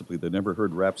person possibly that never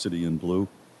heard Rhapsody in Blue,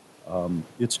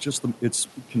 it's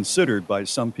considered by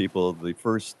some people the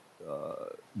first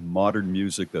modern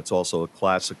music that's also a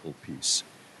classical piece.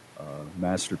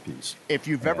 Masterpiece. If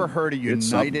you've ever heard a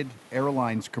United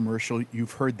Airlines commercial,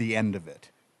 you've heard the end of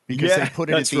it because they put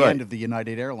it at the end of the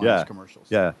United Airlines commercials.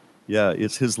 Yeah,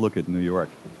 it's his look at New York.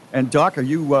 And Doc, are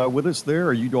you with us there? Or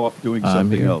are you off doing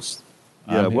something else?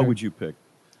 Yeah, what would you pick?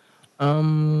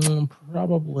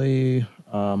 Probably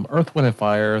Earth, Wind, and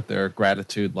Fire, their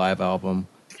Gratitude live album.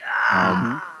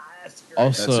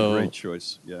 Also, that's a great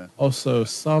choice. Yeah. Also,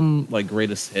 some like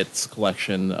greatest hits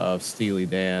collection of Steely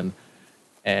Dan.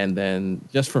 And then,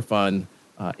 just for fun,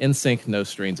 NSYNC, No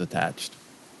Strings Attached.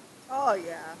 Oh,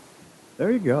 yeah.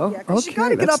 There you go. Yeah, because you got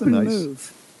to get up and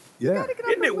move. Yeah.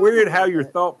 Isn't it weird how your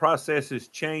thought processes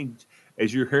change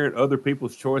as you're hearing other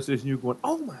people's choices and you're going,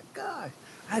 oh, my gosh.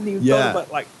 I hadn't even thought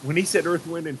about, like, when he said Earth,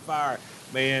 Wind, and Fire,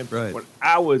 man,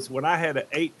 when I had an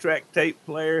 8-track tape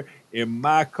player in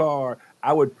my car,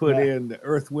 I would put in the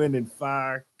Earth, Wind, and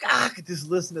Fire. God, I could just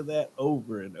listen to that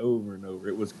over and over and over.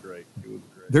 It was great.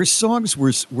 Their songs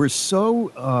were so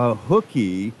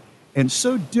hooky and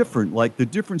so different. Like the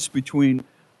difference between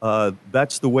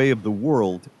That's the Way of the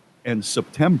World and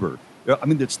September I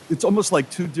mean, it's almost like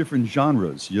two different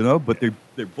genres, but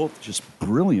they're both just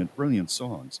brilliant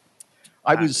songs.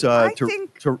 I was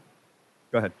think. go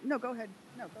ahead. No, go ahead.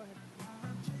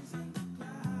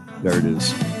 There it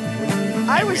is.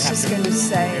 I was just going to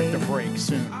say, have to break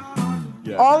soon.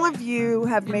 Yeah. all of you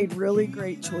have made really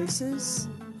great choices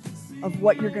of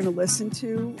what you're going to listen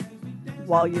to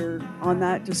while you're on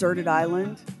that deserted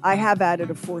island. I have added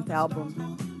a fourth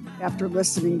album after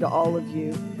listening to all of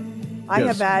you. I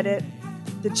have added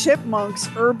the Chipmunks,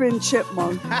 Urban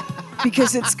Chipmunk,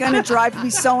 because it's going to drive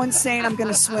me so insane I'm going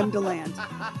to swim to land.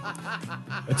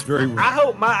 That's very weird. I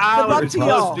hope my island is to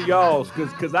close to y'all's,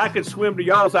 because I could swim to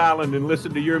y'all's island and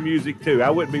listen to your music too. I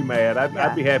wouldn't be mad.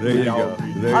 I'd be happy There with you y'all. go.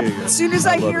 There you go. As soon as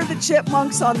I love hear it. the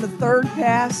Chipmunks on the third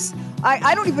pass,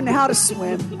 I don't even know how to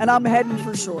swim, and I'm heading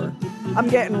for shore. I'm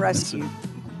getting rescued.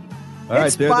 All right,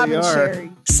 It's there Bob they and are. Sherry.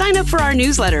 Sign up for our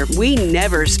newsletter. We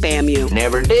never spam you.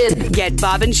 Never did. Get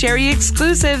Bob and Sherry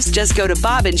exclusives. Just go to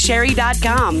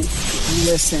bobandsherry.com.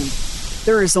 Listen,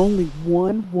 there is only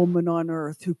one woman on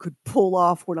earth who could pull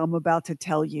off what I'm about to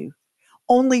tell you.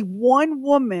 Only one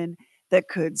woman that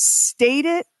could state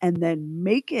it and then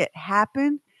make it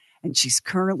happen. And she's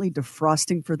currently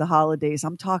defrosting for the holidays.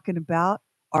 I'm talking about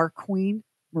our queen,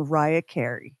 Mariah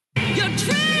Carey. Listen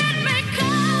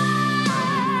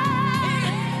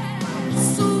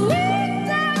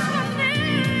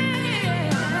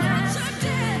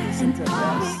to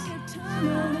this.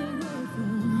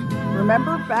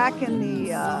 Remember back in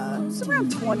the, it was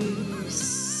around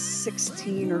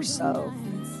 2016 or so,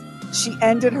 she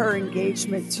ended her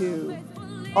engagement to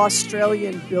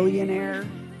Australian billionaire,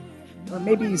 or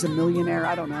maybe he's a millionaire,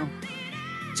 I don't know,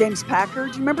 James Packer.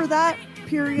 Do you remember that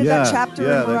period, that chapter in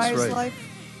Mariah's that's right. life?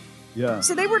 Yeah.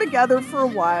 So they were together for a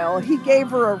while. He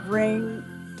gave her a ring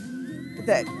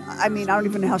that, I mean, I don't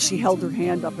even know how she held her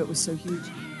hand up. It was so huge.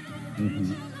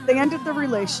 Mm-hmm. They ended the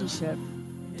relationship,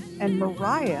 and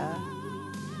Mariah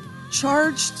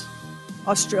charged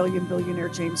Australian billionaire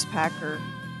James Packer,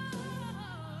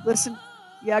 listen,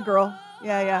 yeah, girl,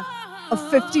 yeah, a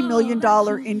 $50 million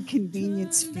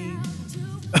inconvenience fee.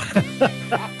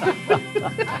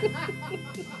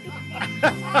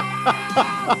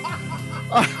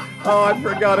 Oh, I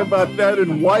forgot about that.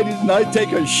 And why didn't I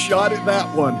take a shot at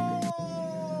that one?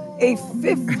 A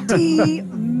 $50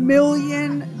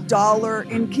 million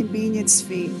inconvenience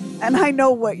fee. And I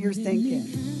know what you're thinking.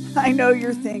 I know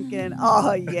you're thinking,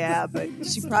 oh, yeah, but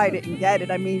she probably didn't get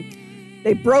it. I mean,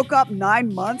 they broke up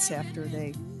 9 months after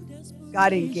they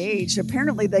got engaged.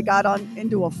 Apparently, they got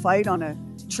into a fight on a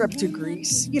trip to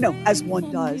Greece, as one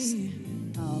does.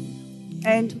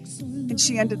 And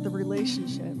she ended the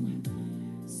relationship.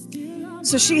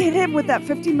 So she hit him with that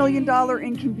 $50 million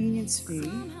inconvenience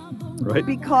fee. Right.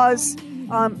 Because,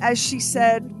 as she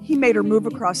said, he made her move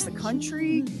across the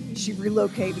country. She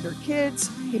relocated her kids.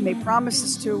 He made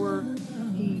promises to her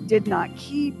he did not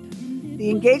keep. The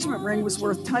engagement ring was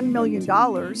worth $10 million,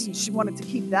 and she wanted to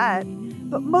keep that.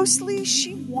 But mostly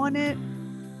she wanted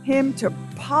him to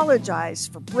apologize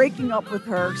for breaking up with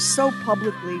her so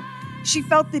publicly. She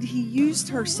felt that he used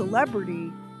her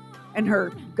celebrity and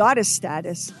her goddess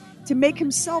status to make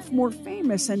himself more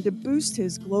famous and to boost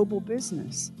his global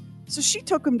business. So she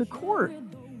took him to court.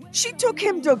 She took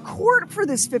him to court for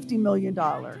this $50 million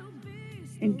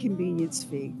inconvenience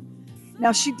fee.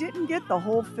 Now, she didn't get the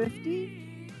whole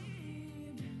 50.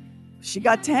 She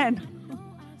got 10.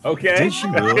 Okay. Did she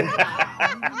really?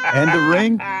 And the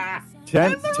ring?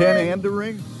 10 and the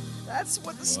ring? That's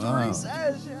what the story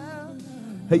says, yeah.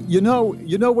 Hey, you know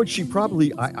what she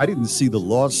probably, I didn't see the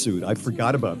lawsuit. I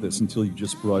forgot about this until you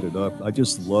just brought it up. I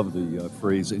just love the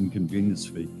phrase inconvenience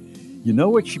fee. You know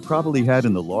what she probably had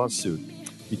in the lawsuit?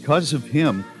 Because of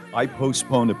him, I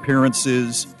postponed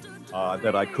appearances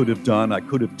that I could have done. I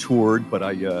could have toured, but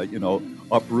I,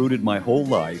 uprooted my whole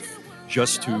life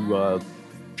just to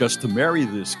marry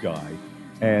this guy.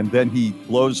 And then he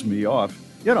blows me off.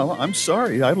 I'm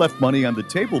sorry. I left money on the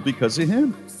table because of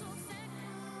him.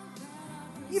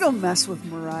 You don't mess with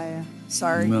Mariah.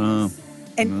 Sorry. No.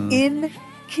 An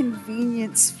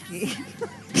inconvenience fee.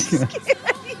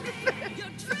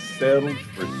 Settled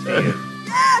for 10.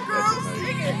 Yeah, girl,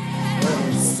 sing it.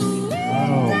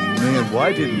 Oh, man.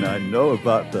 Why didn't I know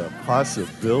about the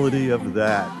possibility of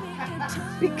that?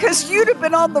 Because you'd have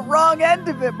been on the wrong end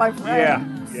of it, my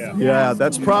friend. Yeah,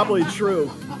 that's probably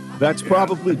true. That's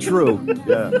probably true.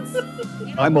 Yeah.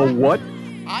 I'm a what?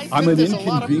 I'm an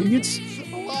inconvenience?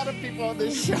 A lot of people on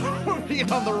this show are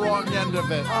being on the wrong end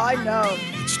of it. I know.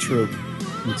 It's true.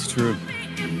 It's true.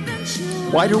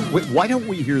 Why don't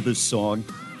we hear this song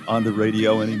on the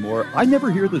radio anymore? I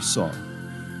never hear this song.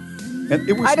 And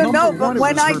it was I don't know, number one. but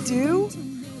when I her... do,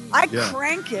 I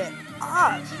crank it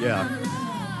up. Yeah.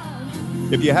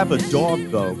 If you have a dog,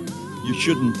 though, you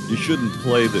shouldn't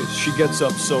play this. She gets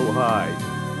up so high.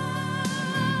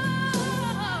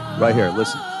 Right here,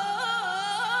 listen.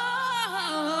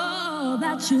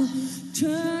 I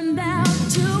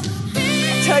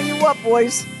tell you what,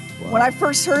 boys. Wow. When I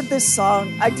first heard this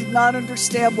song, I did not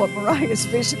understand what Mariah's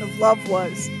vision of love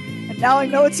was. And now I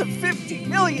know it's a $50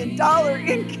 million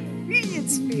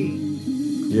inconvenience fee.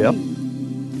 Yep.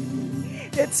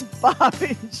 It's Bob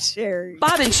and Sherry.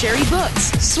 Bob and Sherry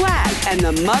books, swag, and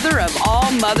the mother of all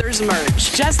mothers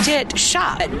merch. Just hit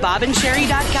shop at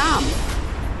bobandSherry.com.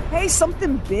 Hey,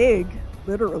 something big,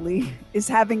 literally, is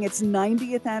having its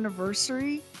 90th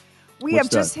anniversary. We have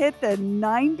just hit the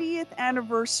 90th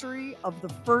anniversary of the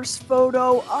first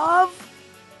photo of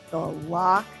the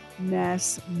Loch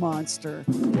Ness Monster.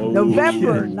 Whoa.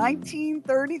 November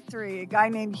 1933, a guy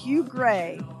named Hugh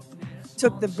Gray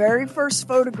took the very first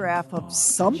photograph of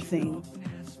something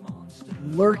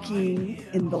lurking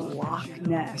in the Loch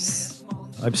Ness.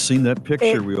 I've seen that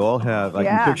picture. We all have. I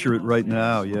can picture it right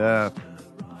now. Yeah.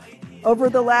 Over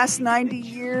the last 90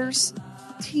 years,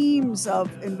 teams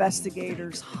of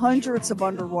investigators, hundreds of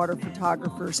underwater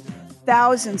photographers,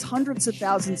 thousands, hundreds of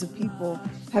thousands of people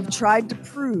have tried to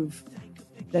prove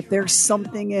that there's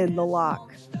something in the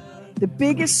loch. The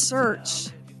biggest search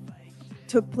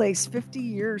took place 50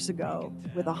 years ago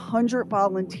with 100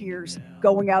 volunteers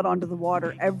going out onto the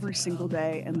water every single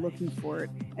day and looking for it.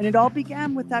 And it all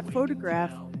began with that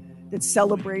photograph that's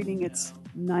celebrating its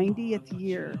 90th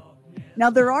year. Now,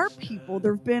 there have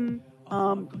been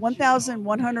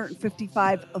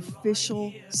 1,155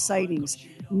 official sightings,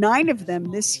 9 of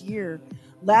them this year.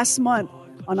 Last month,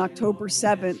 on October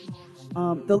 7th,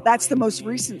 that's the most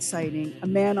recent sighting. A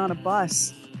man on a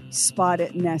bus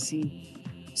spotted Nessie.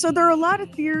 So there are a lot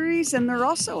of theories, and there are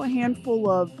also a handful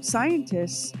of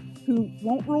scientists who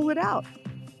won't rule it out,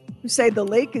 who say the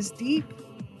lake is deep,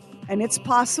 and it's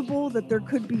possible that there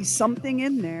could be something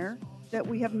in there that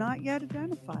we have not yet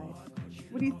identified.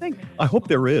 What do you think? I hope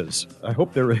there is. I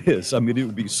mean, it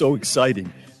would be so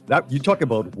exciting. That you talk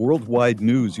about worldwide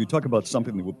news. You talk about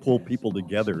something that would pull people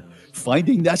together.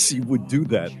 Finding Nessie would do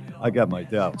that. I got my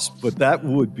doubts, but that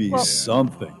would be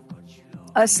something.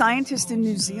 A scientist in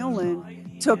New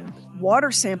Zealand took water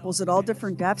samples at all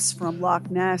different depths from Loch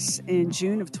Ness in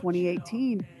June of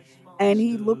 2018, and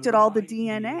he looked at all the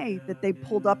DNA that they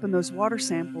pulled up in those water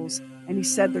samples, and he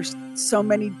said there's so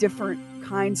many different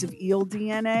kinds of eel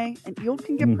DNA, and eel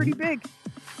can get pretty big.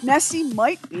 Nessie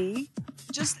might be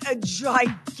just a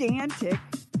gigantic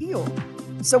eel.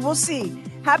 So we'll see.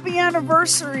 Happy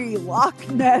anniversary, Loch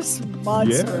Ness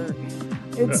Monster.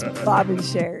 Yeah. It's Bob and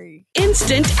Sherry.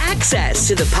 Instant access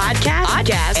to the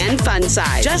podcast, and fun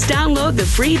side. Just download the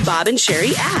free Bob and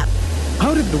Sherry app.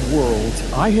 Out in the world,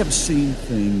 I have seen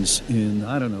things in,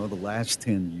 the last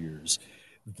 10 years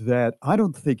that I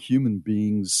don't think human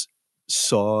beings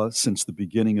saw since the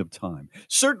beginning of time.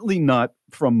 Certainly not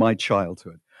from my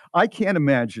childhood. I can't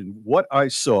imagine what I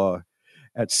saw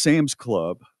at Sam's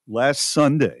Club last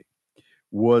Sunday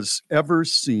was ever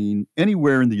seen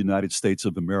anywhere in the United States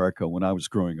of America when I was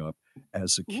growing up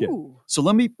as a kid. So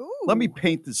let me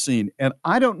paint the scene. And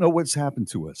I don't know what's happened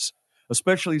to us,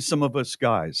 especially some of us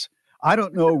guys. I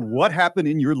don't know what happened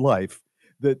in your life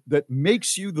that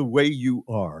makes you the way you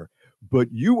are, but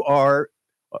you are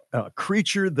a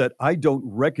creature that I don't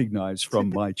recognize from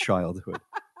my childhood.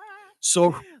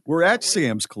 So we're at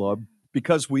Sam's Club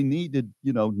because we needed,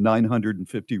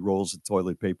 950 rolls of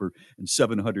toilet paper and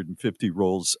 750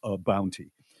 rolls of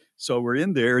Bounty. So we're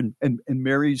in there, and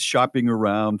Mary's shopping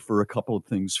around for a couple of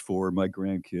things for my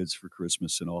grandkids for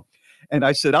Christmas and all. And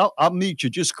I said, I'll meet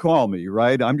you. Just call me,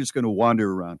 right? I'm just going to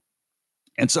wander around.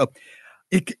 And so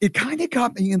it kind of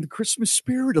got me in the Christmas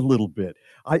spirit a little bit.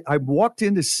 I walked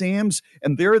into Sam's,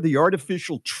 and there are the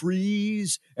artificial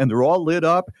trees, and they're all lit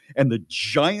up, and the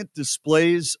giant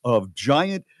displays of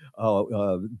giant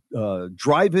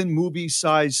drive-in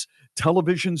movie-size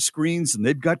television screens, and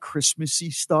they've got Christmassy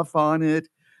stuff on it.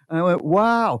 And I went,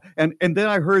 wow. And then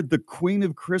I heard the Queen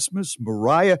of Christmas,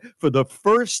 Mariah, for the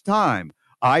first time.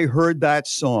 I heard that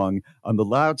song on the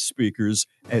loudspeakers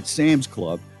at Sam's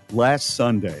Club last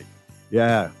Sunday.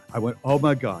 Yeah. I went, oh,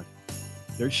 my God.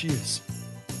 There she is.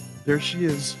 There she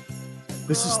is.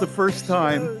 This is the first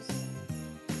time.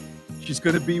 She's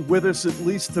going to be with us at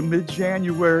least to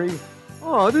mid-January.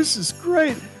 Oh, this is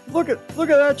great. Look at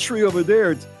that tree over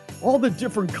there. It's all the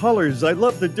different colors. I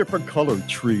love the different colored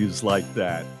trees like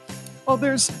that. Oh,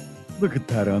 look at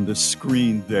that on the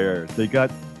screen there. They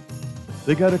got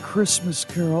a Christmas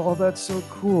Carol. Oh, that's so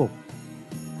cool.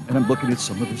 And I'm looking at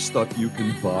some of the stuff you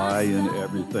can buy and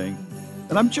everything.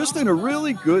 and I'm just in a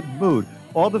really good mood.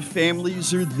 All the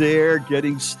families are there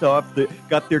getting stuff. They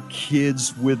got their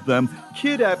kids with them,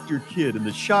 kid after kid, and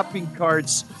the shopping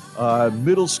carts,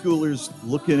 middle schoolers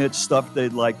looking at stuff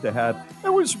they'd like to have.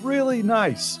 It was really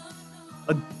nice.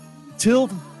 Until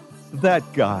that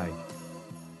guy.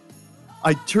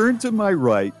 I turned to my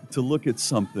right to look at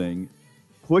something,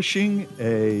 pushing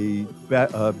a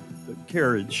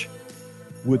carriage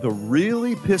with a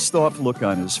really pissed off look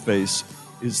on his face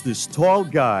is this tall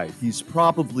guy. He's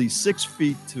probably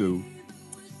 6'2".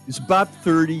 He's about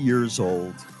 30 years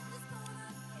old,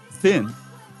 thin,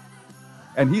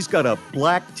 and he's got a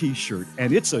black T-shirt,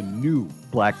 and it's a new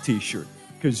black T-shirt,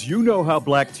 because you know how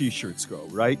black T-shirts go,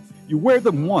 right? You wear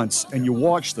them once, and you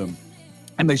wash them,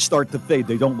 and they start to fade.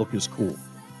 They don't look as cool.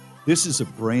 This is a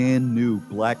brand new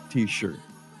black T-shirt,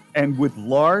 and with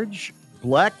large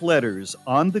black letters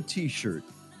on the T-shirt,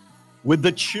 with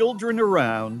the children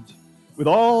around, with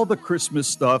all the Christmas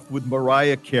stuff, with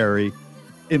Mariah Carey,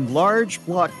 in large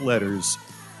block letters,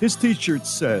 his T-shirt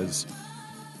says,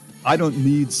 "I don't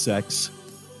need sex.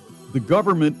 The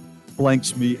government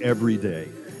blanks me every day."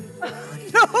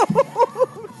 No.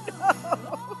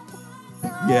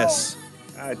 Yes.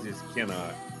 I just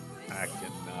cannot. I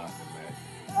cannot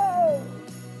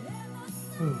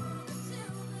imagine.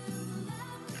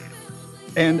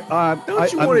 And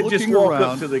don't you I'm want to just walk around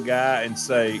up to the guy and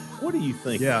say, "What do you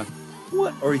think? Yeah.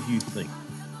 What are you thinking?"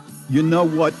 You know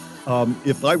what?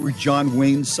 If I were John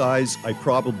Wayne's size, I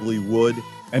probably would.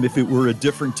 And if it were a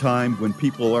different time when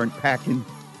people aren't packing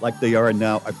like they are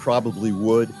now, I probably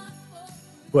would.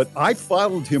 But I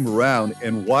followed him around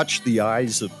and watched the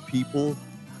eyes of people,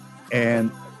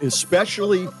 and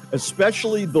especially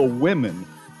the women,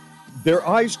 their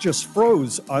eyes just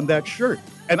froze on that shirt.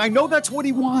 And I know that's what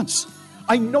he wants.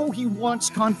 I know he wants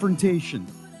confrontation.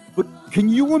 But can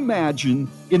you imagine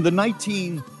in the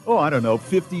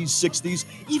 50s, 60s,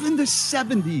 even the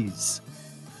 70s,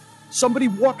 somebody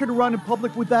walking around in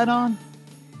public with that on?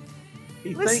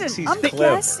 He Listen, thinks he's I'm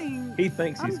clever. guessing. He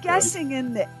thinks he's I'm guessing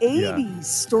in the 80s, Yeah.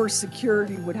 store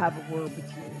security would have a word with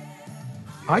you.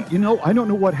 I don't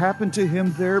know what happened to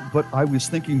him there, but I was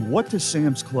thinking, what does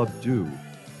Sam's Club do?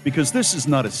 Because this is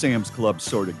not a Sam's Club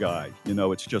sort of guy.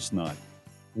 It's just not.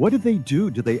 What did they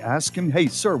do? Did they ask him, "Hey,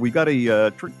 sir, we got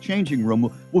a changing room.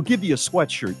 We'll give you a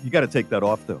sweatshirt. You got to take that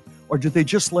off, though." Or did they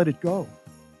just let it go?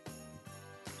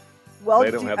 Well,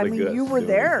 They don't have the guts you to were do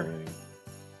there. anything.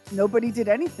 Nobody did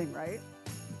anything, right?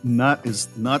 Not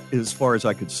as far as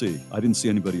I could see. I didn't see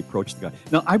anybody approach the guy.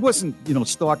 Now, I wasn't,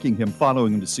 stalking him,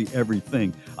 following him to see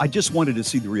everything. I just wanted to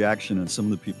see the reaction on some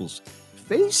of the people's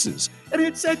faces. And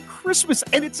it's at Christmas,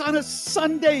 and it's on a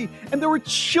Sunday, and there were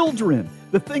children.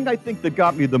 The thing I think that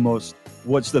got me the most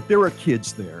was that there were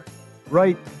kids there,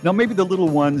 right? Now, maybe the little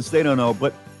ones, they don't know,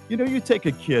 but, you take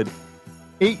a kid,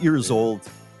 8 years old,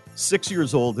 6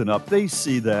 years old and up, they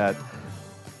see that.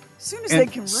 As soon as they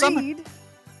can read.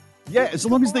 Yeah, as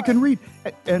long as they can read.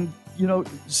 And,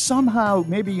 somehow,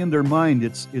 maybe in their mind,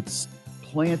 it's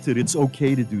planted, it's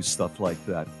okay to do stuff like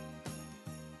that.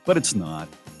 But it's not.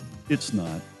 It's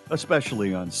not,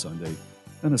 especially on Sunday,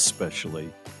 and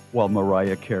especially while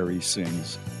Mariah Carey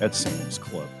sings at Sam's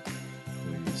Club.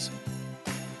 Please.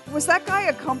 Was that guy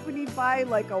accompanied by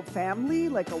like a family,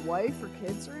 like a wife or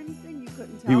kids or anything? You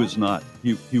couldn't tell? He was not.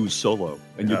 He was solo.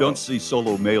 And you don't see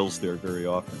solo males there very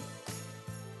often.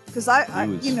 Because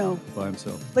He was by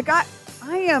himself. like I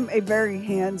am a very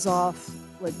hands-off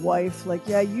like wife. Like,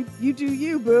 yeah, you do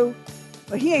you, boo.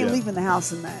 But he ain't leaving the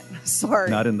house in that. Sorry.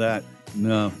 Not in that.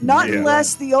 No. Not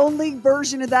unless the only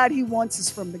version of that he wants is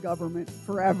from the government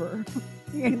forever.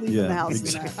 He ain't leaving the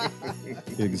house in that.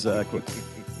 Exactly.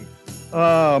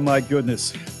 Oh, my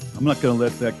goodness. I'm not going to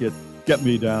let that get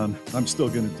me down. I'm still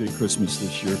going to do Christmas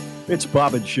this year. It's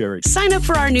Bob and Sherry. Sign up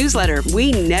for our newsletter.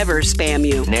 We never spam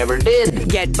you. Never did.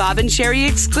 Get Bob and Sherry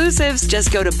exclusives.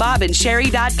 Just go to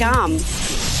bobandsherry.com.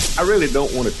 I really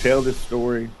don't want to tell this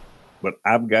story, but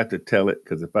I've got to tell it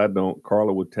because if I don't,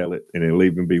 Carla will tell it and it'll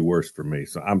even be worse for me.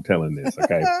 So I'm telling this,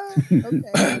 okay?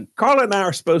 Okay. Carla and I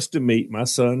are supposed to meet my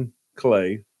son,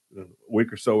 Clay, a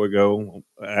week or so ago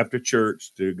after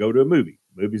church to go to a movie.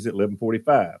 Movie's at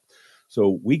 11:45.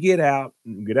 So we get out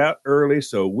early.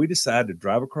 So we decide to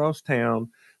drive across town.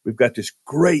 We've got this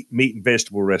great meat and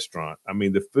vegetable restaurant. I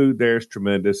mean, the food there is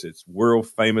tremendous. It's world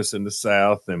famous in the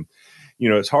South. And,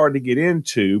 it's hard to get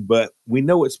into, but we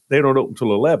know they don't open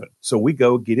until 11. So we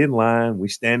go get in line. We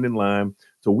stand in line.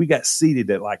 So we got seated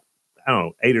at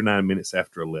 8 or 9 minutes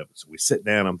after 11. So we sit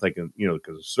down. I'm thinking,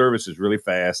 because the service is really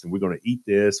fast and we're going to eat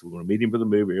this. We're going to meet him for the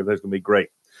movie. Everything's going to be great.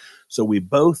 So we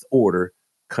both order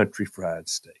country fried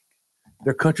steak.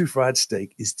 Their country fried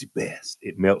steak is the best.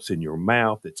 It melts in your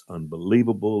mouth. It's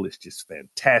unbelievable. It's just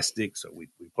fantastic. So we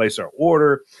place our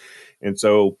order. And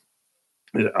so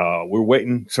we're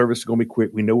waiting. Service is going to be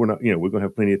quick. We know we're not, we're going to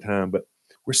have plenty of time, but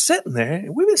we're sitting there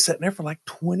and we've been sitting there for like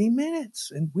 20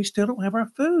 minutes and we still don't have our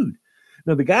food.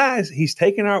 Now the guys, he's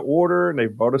taken our order and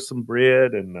they've brought us some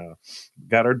bread and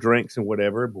got our drinks and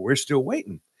whatever, but we're still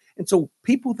waiting. And so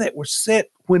people that were set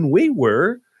when we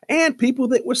were and people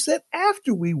that were set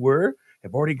after we were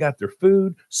have already got their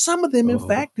food. Some of them, in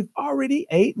fact, have already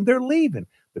ate and they're leaving.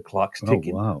 The clock's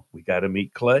ticking. Oh, wow. We got to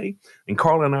meet Clay. And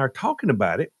Carla and I are talking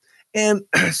about it. And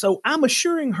so I'm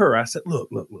assuring her, I said, look,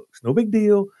 it's no big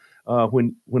deal.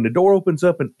 When the door opens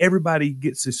up and everybody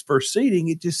gets his first seating,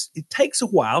 it takes a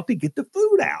while to get the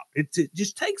food out. It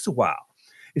just takes a while.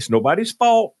 It's nobody's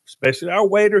fault, especially our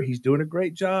waiter. He's doing a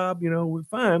great job. We're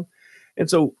fine. And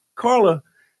so Carla,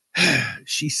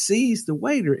 she sees the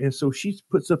waiter. And so she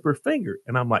puts up her finger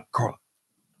and I'm like, Carla,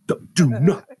 do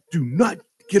not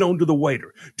get onto the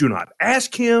waiter. Do not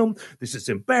ask him. This is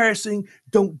embarrassing.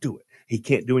 Don't do it. He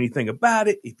can't do anything about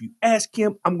it. If you ask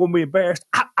him, I'm going to be embarrassed.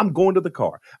 I'm going to the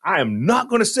car. I am not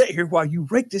going to sit here while you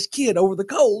rake this kid over the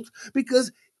coals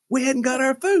because we hadn't got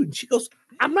our food. And she goes,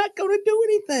 I'm not going to do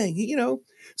anything,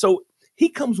 So he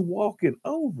comes walking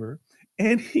over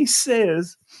and he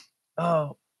says, I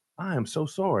am so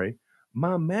sorry.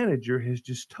 My manager has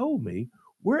just told me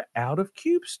we're out of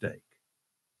cube steak.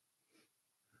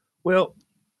 Well,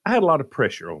 I had a lot of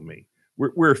pressure on me.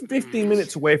 We're 15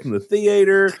 minutes away from the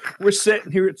theater. We're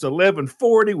sitting here. It's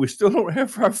 11:40. We still don't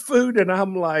have our food. And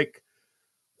I'm like,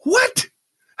 what?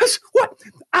 What?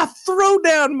 I throw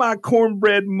down my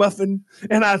cornbread muffin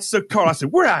and I said, Carl, I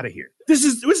said, we're out of here. This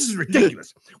is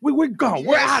ridiculous. We're gone. Yes.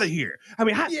 We're out of here. I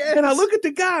mean, and I look at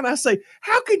the guy and I say,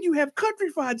 how can you have country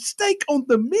fried steak on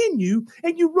the menu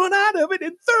and you run out of it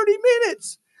in 30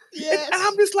 minutes? Yes. And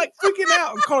I'm just like freaking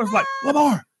out. And Carla's like,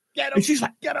 Lamar. And she's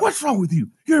like, what's wrong with you?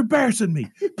 You're embarrassing me.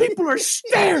 People are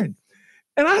staring.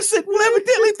 And I said, well,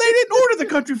 evidently they didn't order the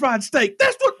country fried steak.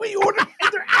 That's what we ordered,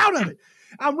 and they're out of it.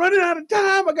 I'm running out of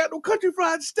time. I got no country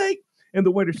fried steak. And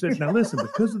the waiter said, now listen,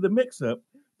 because of the mix-up,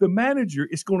 the manager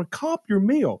is going to comp your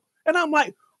meal. And I'm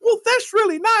like, well, that's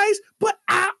really nice, but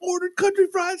I ordered country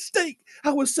fried steak.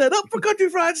 I was set up for country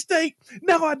fried steak.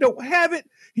 Now I don't have it.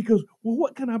 He goes, well,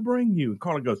 what can I bring you? And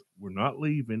Carla goes, we're not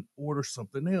leaving. Order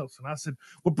something else. And I said,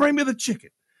 well, bring me the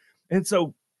chicken. And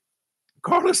so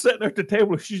Carla's sitting there at the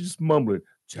table and she's just mumbling,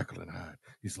 Jekyll and Hyde.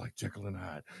 He's like Jekyll and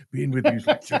Hyde. Being with you is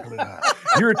like Jekyll and Hyde.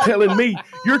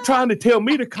 You're trying to tell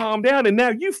me to calm down, and now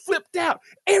you flipped out.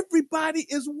 Everybody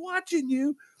is watching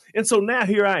you. And so now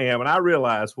here I am, and I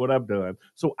realize what I've done.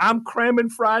 So I'm cramming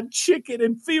fried chicken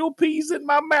and field peas in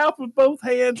my mouth with both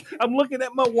hands. I'm looking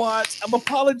at my watch. I'm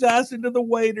apologizing to the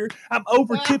waiter. I'm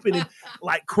over tipping him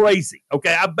like crazy.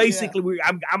 Okay,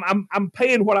 I'm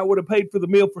paying what I would have paid for the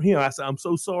meal for him. I said, I'm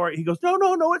so sorry. He goes,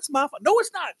 no, it's my fault. No,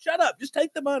 it's not. Shut up. Just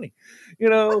take the money.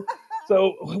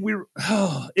 So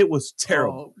it was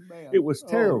terrible. It was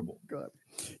terrible. God.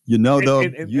 Though,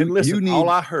 and listen, all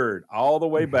I heard all the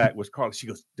way back was Carla. She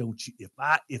goes, don't you, if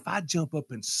I jump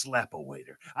up and slap a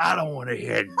waiter, I don't want to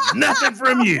hear nothing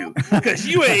from you because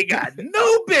you ain't got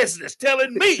no business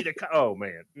telling me to come. Oh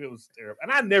man, it was terrible.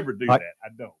 And I never do that. I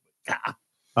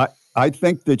don't. I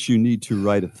think that you need to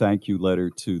write a thank you letter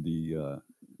to the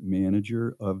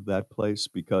manager of that place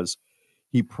because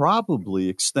he probably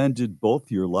extended both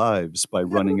your lives by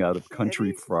running out of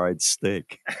country fried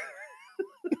steak.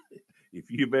 If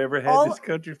you've ever had this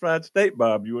country fried steak,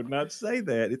 Bob, you would not say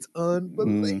that. It's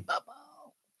unbelievable.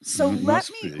 So let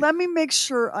me make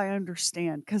sure I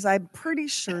understand, because I'm pretty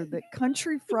sure that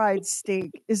country fried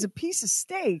steak is a piece of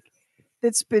steak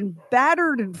that's been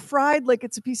battered and fried like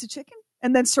it's a piece of chicken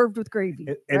and then served with gravy,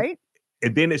 right?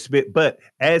 And then but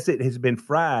as it has been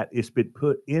fried, it's been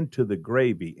put into the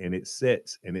gravy and it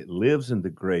sets and it lives in the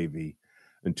gravy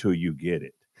until you get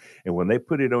it. And when they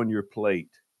put it on your plate,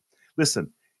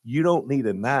 listen, you don't need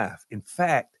a knife. In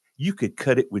fact, you could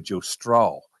cut it with your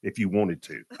straw if you wanted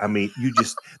to. I mean, you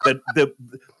just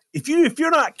if you're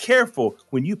not careful,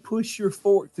 when you push your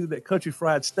fork through that country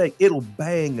fried steak, it'll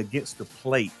bang against the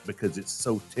plate because it's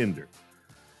so tender.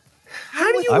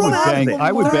 How do you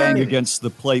I would bang against the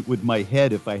plate with my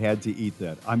head if I had to eat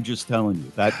that. I'm just telling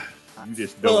you that. You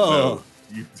just don't know.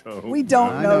 You don't. We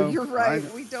don't know. You're right.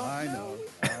 We don't know.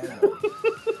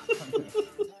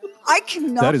 I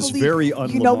cannot that is believe, very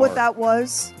you know what that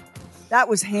was? That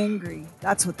was hangry.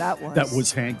 That's what that was. That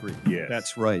was hangry. Yeah.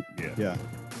 That's right. Yeah,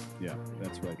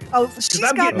 that's right. Oh, she's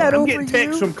got that over you. I'm getting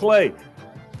texts from Clay.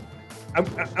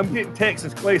 I'm getting texts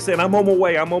from Clay saying, I'm on my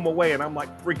way. And I'm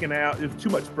like freaking out. It's too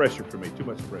much pressure for me. Too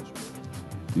much pressure.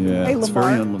 Yeah, Hey, it's Lamar.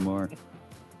 very on Lamar.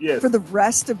 Yes. For the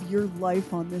rest of your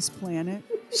life on this planet,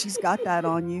 she's got that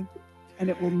on you, and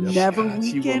it will never God,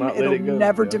 she will weaken. not let It'll it go,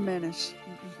 never yeah. diminish.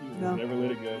 No. Never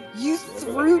let it go. You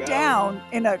threw down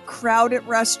in a crowded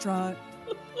restaurant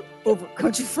over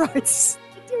country fried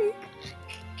steak.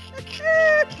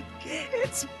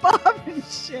 It's Bob and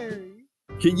Sherry.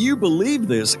 Can you believe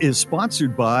this is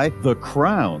sponsored by The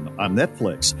Crown on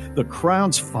Netflix? The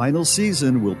Crown's final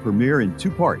season will premiere in 2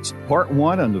 parts. Part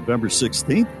 1 on November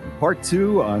 16th, and Part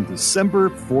 2 on December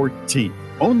 14th.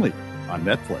 Only on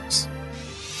Netflix.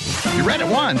 You read it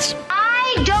once.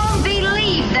 I don't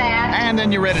believe that. And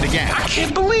then you read it again. I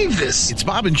can't believe this. It's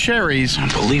Bob and Sherry's. I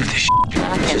don't believe this.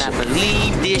 I cannot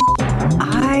believe this.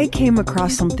 I came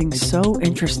across something so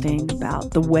interesting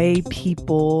about the way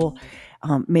people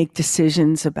make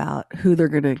decisions about who they're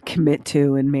going to commit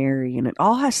to and marry. And it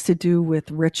all has to do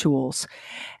with rituals.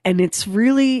 And it's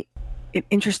really an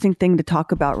interesting thing to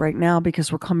talk about right now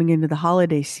because we're coming into the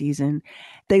holiday season.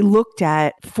 They looked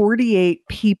at 48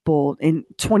 people in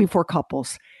 24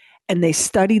 couples, and they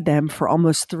studied them for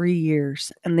almost 3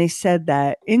 years. And they said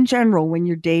that in general, when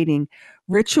you're dating,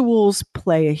 rituals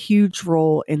play a huge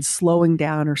role in slowing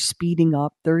down or speeding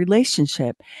up the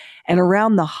relationship. And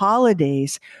around the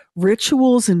holidays,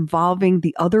 rituals involving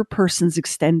the other person's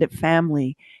extended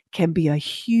family can be a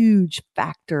huge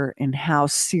factor in how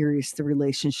serious the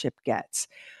relationship gets.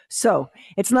 So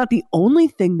it's not the only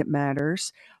thing that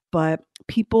matters, but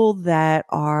people that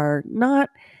are not,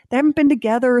 they haven't been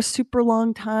together a super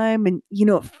long time. And, you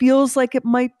know, it feels like it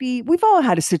might be, we've all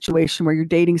had a situation where you're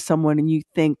dating someone and you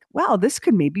think, wow, this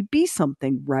could maybe be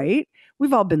something, right?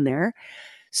 We've all been there.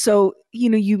 So, you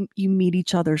know, you meet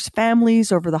each other's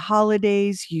families over the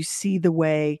holidays. You see the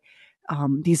way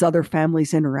these other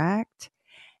families interact.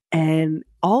 And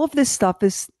all of this stuff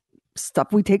is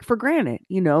stuff we take for granted,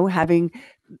 you know, having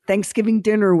Thanksgiving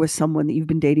dinner with someone that you've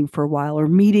been dating for a while, or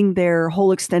meeting their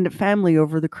whole extended family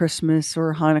over the Christmas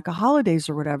or Hanukkah holidays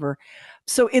or whatever.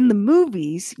 So in the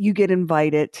movies, you get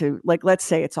invited to, like, let's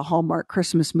say it's a Hallmark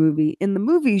Christmas movie. In the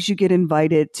movies, you get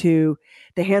invited to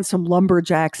the handsome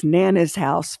lumberjack's Nana's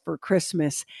house for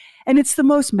Christmas. And it's the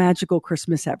most magical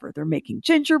Christmas ever. They're making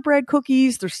gingerbread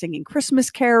cookies. They're singing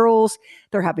Christmas carols.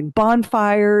 They're having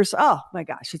bonfires. Oh my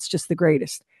gosh, it's just the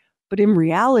greatest. But in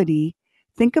reality,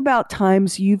 think about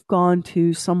times you've gone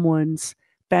to someone's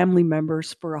family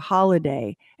members for a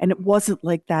holiday, and it wasn't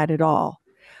like that at all.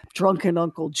 Drunken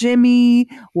Uncle Jimmy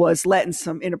was letting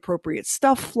some inappropriate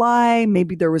stuff fly.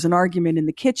 Maybe there was an argument in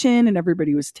the kitchen and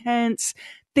everybody was tense.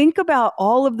 Think about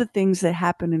all of the things that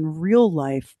happen in real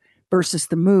life versus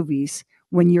the movies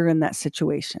when you're in that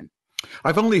situation.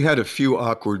 I've only had a few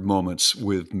awkward moments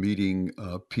with meeting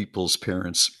people's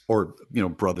parents, or, you know,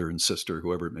 brother and sister,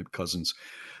 whoever it may be, cousins.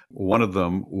 One of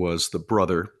them was the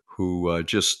brother who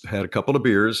just had a couple of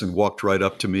beers and walked right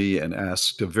up to me and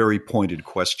asked a very pointed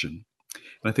question.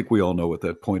 And I think we all know what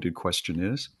that pointed question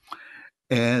is.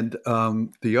 And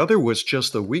the other was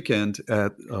just a weekend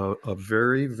at a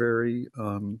very, very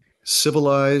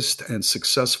civilized and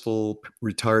successful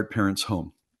retired parents'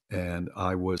 home. And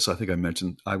I think I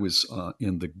mentioned, I was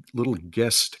in the little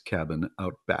guest cabin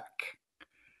out back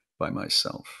by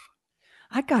myself.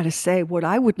 I got to say, what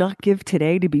I would not give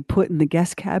today to be put in the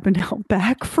guest cabin out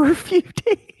back for a few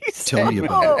days. Tell me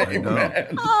about it. I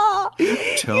know.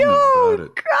 Tell me about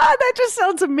it. God, that just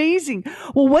sounds amazing.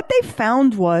 Well, what they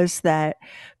found was that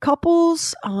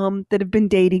couples that have been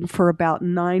dating for about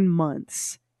 9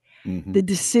 months, the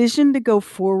decision to go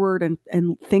forward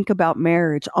and think about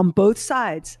marriage on both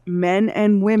sides, men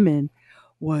and women,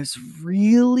 was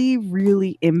really,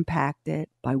 really impacted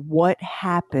by what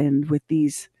happened with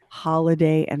these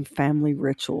holiday and family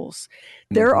rituals.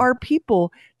 There are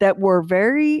people that were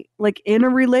very, like, in a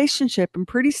relationship and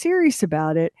pretty serious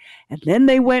about it, and then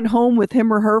they went home with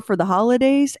him or her for the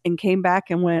holidays and came back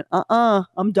and went,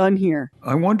 I'm done here.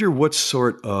 I wonder what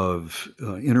sort of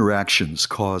interactions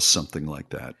cause something like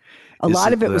that. A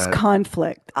lot of it was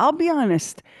conflict. I'll be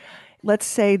honest. Let's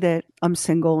say that I'm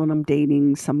single and I'm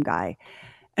dating some guy,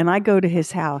 and I go to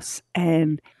his house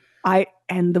and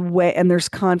there's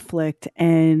conflict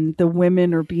and the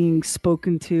women are being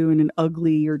spoken to in an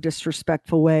ugly or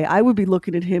disrespectful way. I would be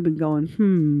looking at him and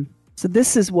going, so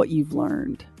this is what you've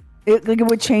learned. It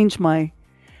would change I'm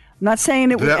not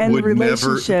saying it would end the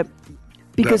relationship,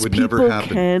 because people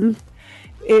can.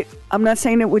 I'm not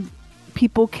saying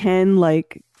people can,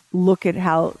 like, look at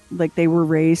how, like, they were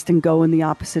raised and go in the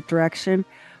opposite direction,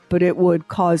 but it would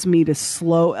cause me to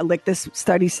slow, like this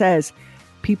study says,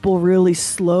 people really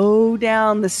slow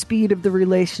down the speed of the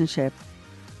relationship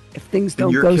if things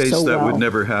don't go so well. In your case, that would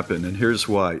never happen. And here's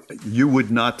why. You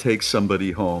would not take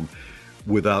somebody home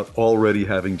without already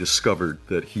having discovered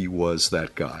that he was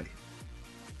that guy.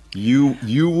 You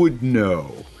would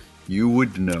know. You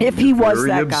would know. If he was very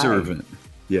that observant. guy.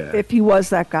 Yeah. If he was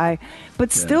that guy.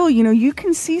 But still, you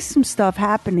can see some stuff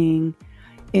happening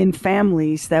in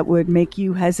families that would make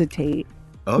you hesitate.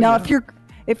 Now,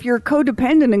 if you're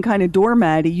codependent and kind of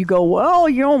doormatty, you go, well,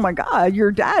 oh my God,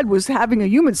 your dad was having a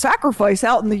human sacrifice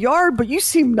out in the yard, but you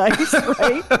seem nice,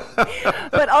 right?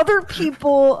 But other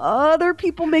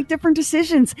people make different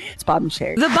decisions. It's Bob and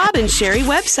Sherry. The Bob and Sherry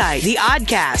website, the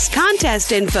Oddcast,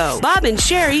 contest info,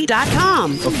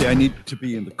 bobandsherry.com. Okay, I need to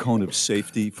be in the cone of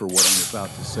safety for what I'm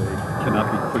about to say.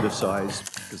 Cannot be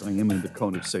criticized because I am in the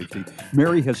cone of safety.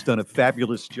 Mary has done a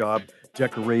fabulous job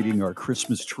decorating our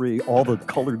Christmas tree, all the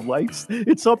colored lights.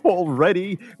 It's up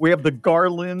already. We have the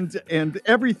garland and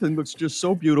everything looks just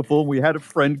so beautiful. We had a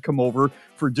friend come over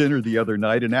for dinner the other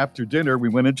night, and after dinner, we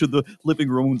went into the living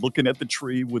room looking at the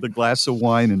tree with a glass of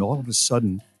wine, and all of a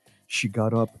sudden, she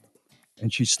got up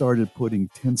and she started putting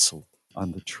tinsel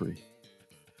on the tree.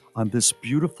 On this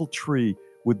beautiful tree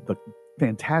with the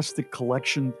fantastic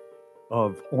collection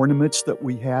of ornaments that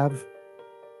we have.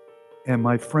 And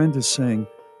my friend is saying,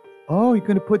 oh, you're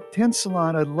going to put tinsel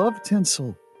on. I love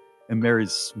tinsel. And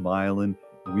Mary's smiling.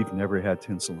 We've never had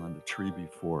tinsel on the tree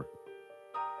before.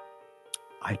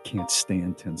 I can't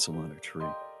stand tinsel on a tree.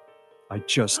 I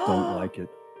just don't like it.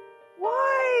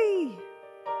 Why?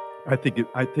 I think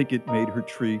it made her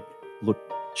tree look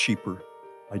cheaper.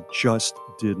 I just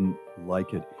didn't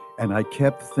like it. And I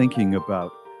kept thinking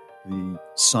about the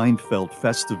Seinfeld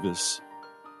Festivus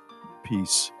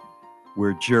piece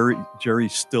where Jerry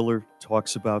Stiller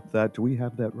talks about that. Do we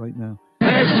have that right now?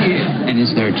 And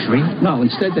is there a tree? No,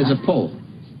 instead there's a pole.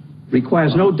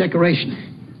 Requires no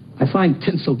decoration. I find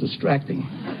tinsel distracting.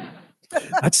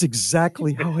 That's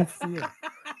exactly how I feel.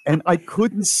 And I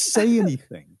couldn't say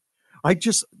anything.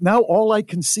 Now all I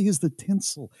can see is the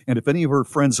tinsel. And if any of her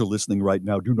friends are listening right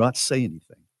now, do not say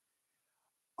anything.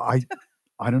 I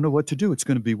don't know what to do. It's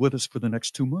going to be with us for the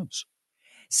next 2 months.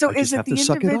 So is it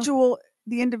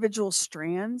the individual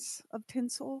strands of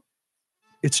tinsel?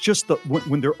 It's just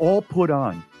when they're all put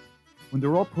on. When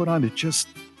they're all put on, it just,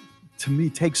 to me,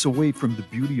 takes away from the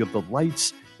beauty of the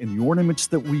lights and the ornaments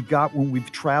that we got when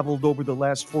we've traveled over the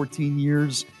last 14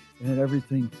 years and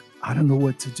everything. I don't know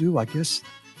what to do. I guess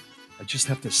I just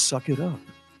have to suck it up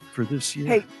for this year.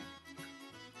 Hey,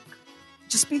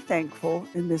 just be thankful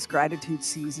in this gratitude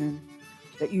season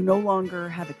that you no longer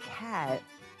have a cat,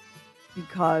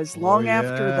 because long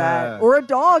after that, or a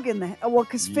dog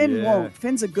because Finn won't.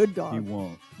 Finn's a good dog. He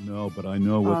won't. No, but I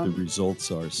know what the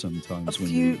results are sometimes when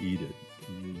you eat it.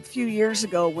 A few years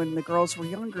ago when the girls were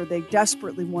younger, they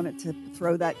desperately wanted to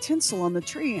throw that tinsel on the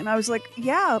tree. And I was like,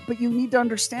 yeah, but you need to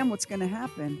understand what's going to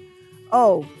happen.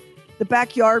 Oh, the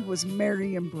backyard was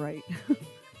merry and bright.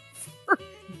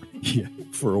 Yeah,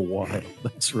 for a while.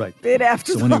 That's right. Bit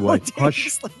after so the anyway,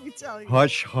 holidays, let me tell you.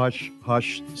 Hush,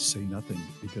 say nothing,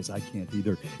 because I can't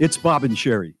either. It's Bob and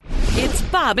Sherry. It's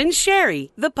Bob and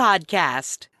Sherry, the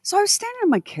podcast. So I was standing in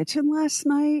my kitchen last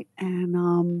night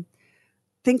and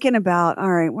thinking about,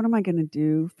 all right, what am I going to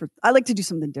do I like to do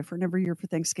something different every year for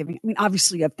Thanksgiving. I mean,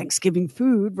 obviously you have Thanksgiving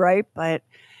food, right? But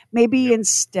maybe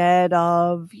instead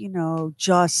of,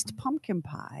 just pumpkin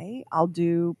pie, I'll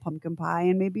do pumpkin pie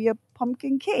and maybe a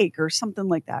pumpkin cake or something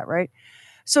like that, right?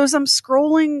 So as I'm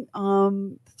scrolling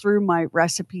through my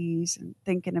recipes and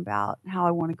thinking about how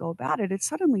I want to go about it, it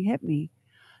suddenly hit me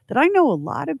that I know a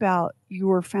lot about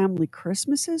your family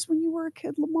Christmases when you were a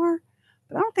kid, Lamar.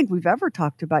 But I don't think we've ever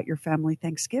talked about your family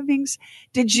Thanksgivings.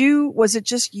 Was it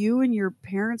just you and your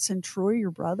parents and Troy,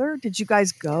 your brother? Did you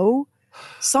guys go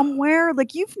somewhere?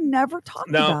 Like, you've never talked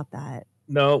about that.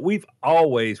 No, we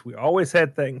always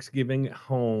had Thanksgiving at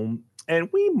home, and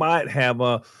we might have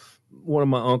one of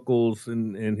my uncles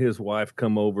and his wife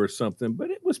come over or something, but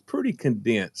it was pretty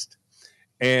condensed.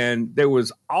 And there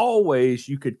was always,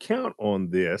 you could count on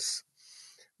this.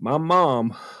 My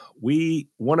mom,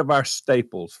 one of our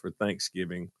staples for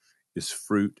Thanksgiving is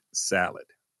fruit salad.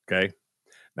 Okay.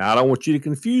 Now, I don't want you to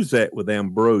confuse that with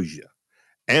ambrosia.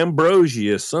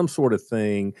 Ambrosia is some sort of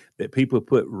thing that people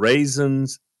put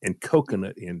raisins and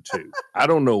coconut into. I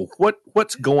don't know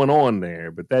what's going on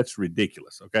there, but that's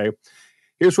ridiculous. Okay.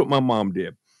 Here's what my mom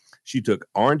did. She took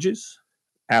oranges,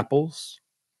 apples,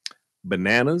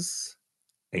 bananas,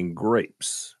 and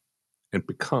grapes and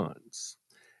pecans.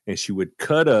 And she would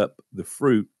cut up the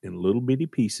fruit in little bitty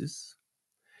pieces.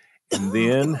 And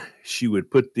then she would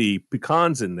put the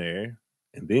pecans in there.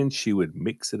 And then she would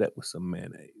mix it up with some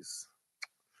mayonnaise.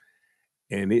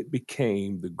 And it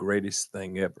became the greatest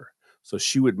thing ever. So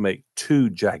she would make 2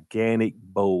 gigantic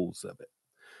bowls of it.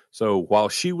 So while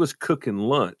she was cooking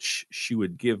lunch, she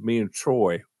would give me and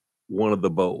Troy one of the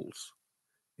bowls,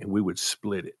 and we would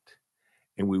split it,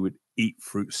 and we would eat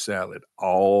fruit salad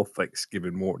all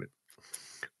Thanksgiving morning,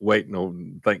 waiting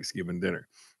on Thanksgiving dinner.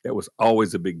 That was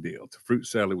always a big deal. The fruit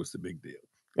salad was the big deal.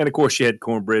 And of course, she had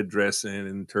cornbread dressing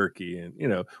and turkey, and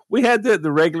we had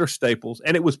the regular staples,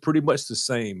 and it was pretty much the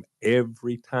same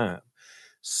every time.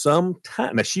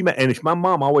 Sometime now my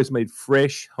mom always made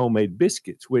fresh homemade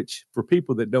biscuits, which for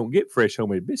people that don't get fresh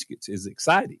homemade biscuits is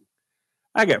exciting.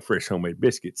 I got fresh homemade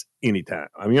biscuits anytime.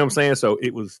 I mean, you know what I'm saying? So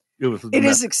it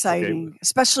is exciting, okay,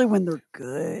 especially when they're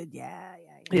good.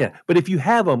 Yeah. But if you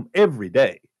have them every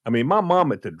day, I mean, my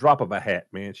mom at the drop of a hat,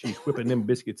 man, she's whipping them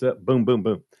biscuits up, boom, boom,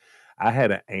 boom. I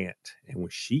had an aunt, and when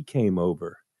she came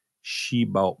over, she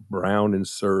bought brown and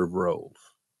serve rolls.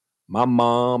 My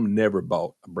mom never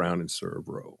bought a brown and serve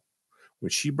roll. When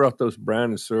she brought those brown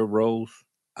and serve rolls,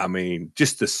 I mean,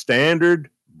 just the standard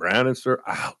brown and serve.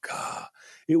 Oh, God.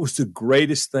 It was the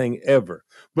greatest thing ever.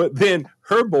 But then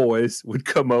her boys would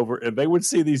come over and they would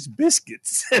see these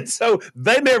biscuits. And so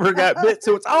they never got bit.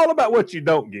 So it's all about what you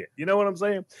don't get. You know what I'm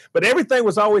saying? But everything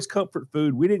was always comfort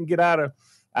food. We didn't get out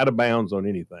of bounds on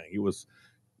anything. It was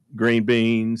green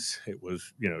beans. It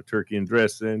was, turkey and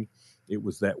dressing. It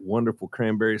was that wonderful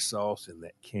cranberry sauce in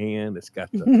that can that's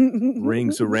got the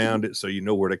rings around it so you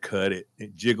know where to cut it.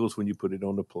 It jiggles when you put it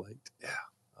on the plate. Yeah,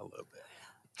 I love that.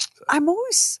 So. I'm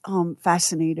always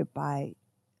fascinated by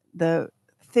the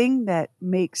thing that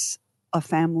makes a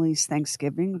family's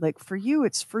Thanksgiving. Like for you,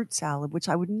 it's fruit salad, which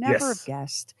I would never have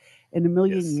guessed in a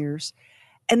million years.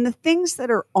 And the things that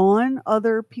are on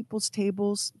other people's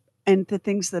tables and the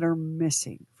things that are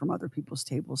missing from other people's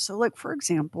tables. So like, for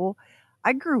example,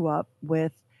 I grew up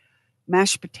with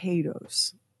mashed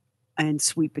potatoes and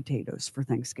sweet potatoes for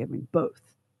Thanksgiving, both,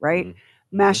 right?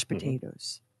 Mm-hmm. Mashed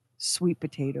potatoes, sweet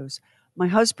potatoes. My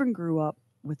husband grew up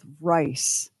with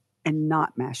rice and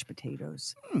not mashed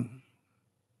potatoes.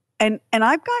 And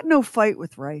I've got no fight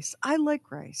with rice. I like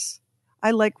rice.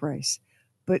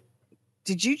 But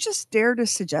did you just dare to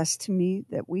suggest to me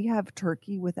that we have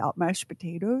turkey without mashed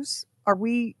potatoes? Are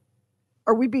we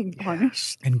being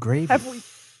punished? And gravy.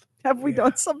 Have we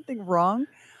done something wrong?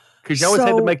 Because you always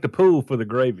had to make the pool for the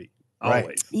gravy. Always.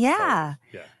 Right. Yeah.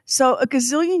 So a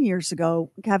gazillion years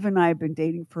ago, Kevin and I have been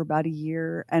dating for about a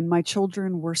year, and my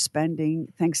children were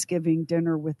spending Thanksgiving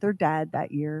dinner with their dad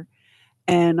that year.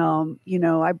 And,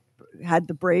 I had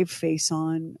the brave face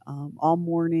on all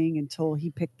morning until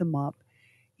he picked them up.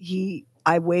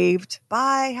 I waved,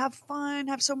 bye, have fun,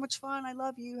 have so much fun. I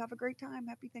love you. Have a great time.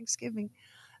 Happy Thanksgiving.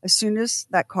 As soon as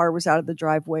that car was out of the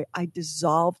driveway, I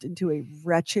dissolved into a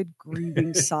wretched,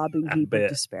 grieving, sobbing heap of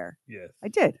despair. Yes. I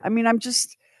did. I mean, I'm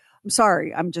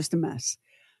sorry. I'm just a mess.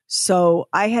 So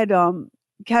I had,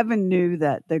 Kevin knew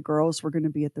that the girls were going to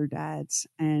be at their dad's.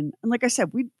 And like I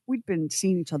said, we'd been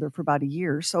seeing each other for about a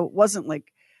year. So it wasn't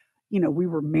like, we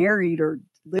were married or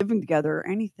living together or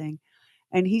anything.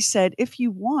 And he said, if you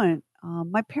want,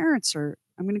 I'm going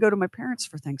to go to my parents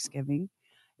for Thanksgiving.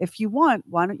 If you want,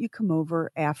 why don't you come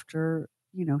over after,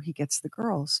 he gets the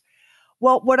girls?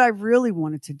 Well, what I really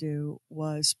wanted to do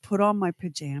was put on my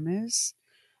pajamas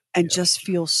and just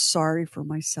feel sorry for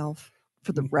myself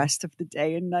for the rest of the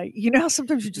day and night. You know how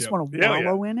sometimes you just want to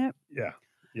wallow in it? Yeah.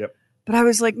 Yep. But I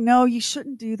was like, no, you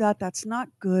shouldn't do that. That's not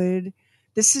good.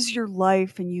 This is your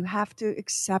life, and you have to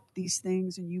accept these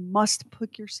things, and you must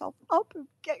pick yourself up and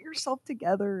get yourself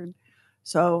together. And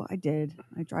so I did.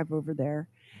 I drive over there,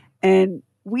 and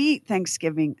we eat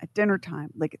Thanksgiving at dinner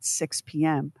time, like at 6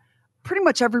 p.m. Pretty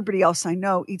much everybody else I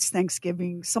know eats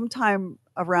Thanksgiving sometime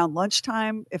around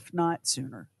lunchtime, if not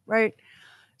sooner, right?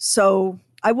 So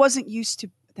I wasn't used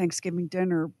to Thanksgiving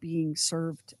dinner being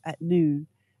served at noon,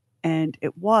 and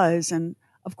it was. And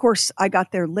of course, I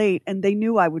got there late, and they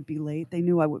knew I would be late. They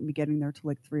knew I wouldn't be getting there till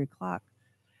like 3 o'clock.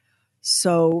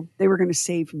 So they were going to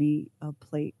save me a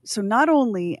plate. So not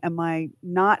only am I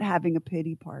not having a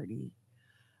pity party,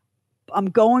 I'm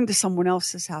going to someone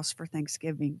else's house for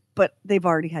Thanksgiving, but they've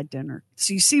already had dinner.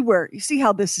 So you see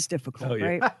how this is difficult,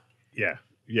 right?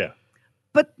 Yeah.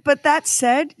 But that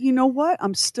said, you know what?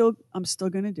 I'm still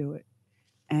going to do it.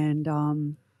 And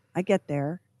I get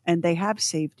there, and they have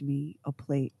saved me a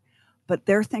plate. But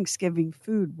their Thanksgiving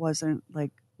food wasn't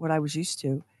like what I was used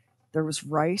to. There was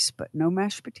rice, but no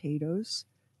mashed potatoes.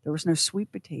 There was no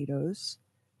sweet potatoes.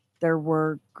 There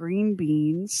were green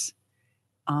beans,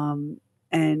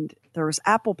 and there was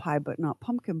apple pie, but not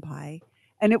pumpkin pie.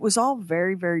 And it was all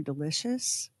very, very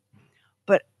delicious.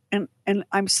 But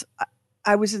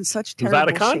I was in such terrible shape.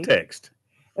 It was out of context.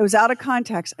 It was out of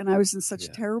context, and I was in such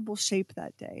terrible shape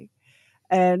that day.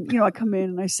 And, I come in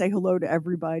and I say hello to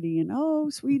everybody and, oh,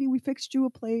 sweetie, we fixed you a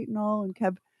plate and all. And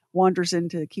Kev wanders in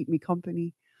to keep me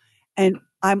company. And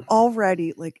I'm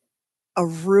already like a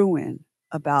ruin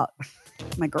about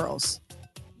my girls.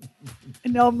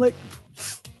 And now I'm like,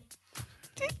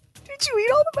 did you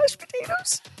eat all the mashed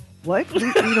potatoes? What? We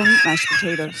don't eat mashed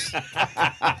potatoes.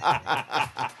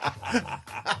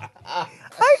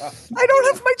 I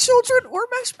don't have my children or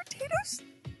mashed potatoes.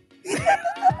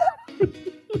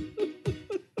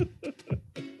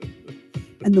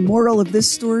 And the moral of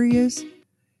this story is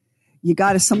you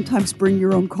got to sometimes bring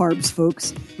your own carbs,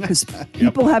 folks, because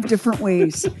people have different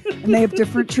ways and they have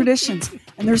different traditions.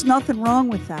 And there's nothing wrong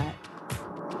with that.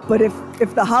 But if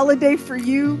the holiday for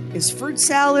you is fruit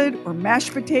salad or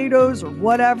mashed potatoes or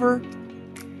whatever,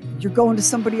 you're going to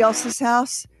somebody else's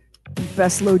house, you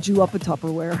best load you up a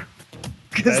Tupperware.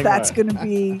 Because that's going to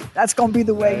be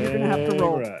the way you're going to have to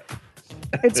roll. Right.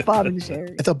 It's Bob and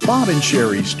Sherry. At the Bob and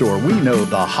Sherry store, we know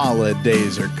the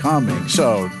holidays are coming,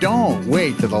 so don't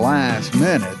wait to the last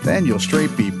minute. Then you'll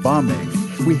straight be bumming.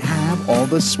 We have all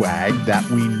the swag that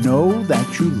we know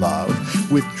that you love,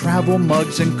 with travel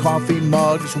mugs and coffee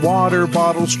mugs, water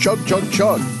bottles, chug, chug,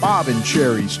 chug. Bob and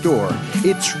Sherry store.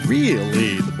 It's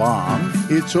really the bomb.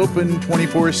 It's open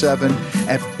 24/7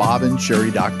 at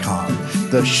bobandsherry.com.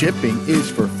 The shipping is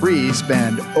for free.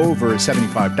 Spend over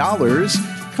 $75.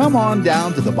 Come on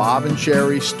down to the Bob and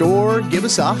Sherry store. Give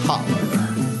us a holler.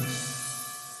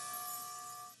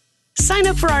 Sign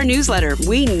up for our newsletter.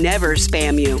 We never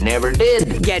spam you. Never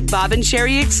did. Get Bob and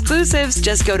Sherry exclusives.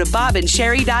 Just go to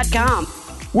bobandsherry.com.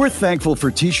 We're thankful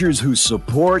for teachers who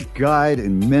support, guide,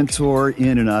 and mentor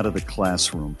in and out of the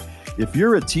classroom. If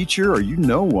you're a teacher or you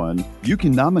know one, you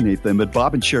can nominate them at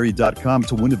bobandsherry.com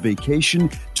to win a vacation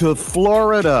to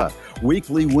Florida.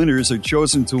 Weekly winners are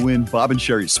chosen to win Bob and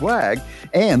Sherry swag,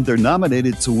 and they're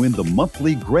nominated to win the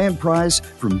monthly grand prize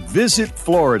from Visit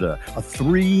Florida, a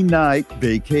 3-night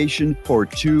vacation for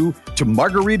two to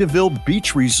Margaritaville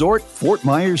Beach Resort, Fort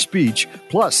Myers Beach,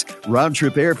 plus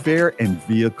round-trip airfare and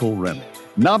vehicle rental.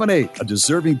 Nominate a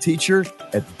deserving teacher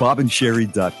at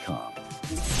bobandsherry.com.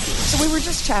 So we were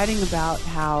just chatting about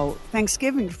how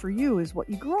Thanksgiving for you is what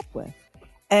you grew up with.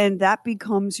 And that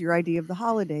becomes your idea of the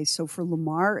holiday. So for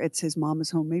Lamar, it's his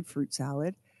mama's homemade fruit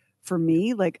salad. For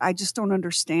me, I just don't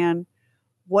understand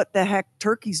what the heck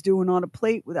turkey's doing on a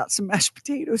plate without some mashed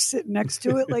potatoes sitting next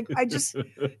to it. I just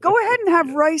go ahead and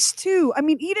have rice too. I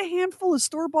mean, eat a handful of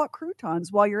store-bought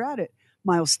croutons while you're at it,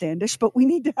 Miles Standish, but we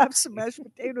need to have some mashed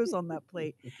potatoes on that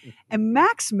plate. And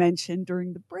Max mentioned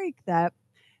during the break that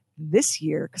this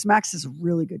year, because Max is a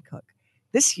really good cook,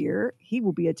 this year he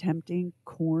will be attempting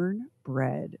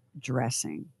cornbread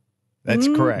dressing. That's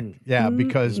correct. Yeah,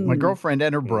 because my girlfriend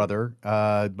and her brother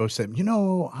both said,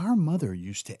 our mother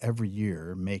used to every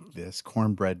year make this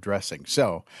cornbread dressing.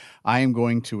 So I am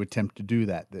going to attempt to do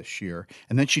that this year.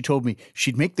 And then she told me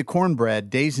she'd make the cornbread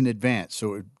days in advance so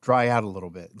it would dry out a little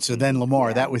bit. So then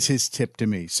Lamar, that was his tip to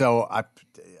me. So I've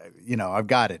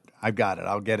got it.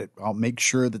 I'll get it. I'll make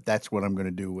sure that that's what I'm going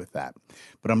to do with that.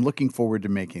 But I'm looking forward to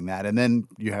making that. And then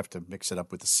you have to mix it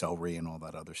up with the celery and all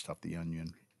that other stuff, the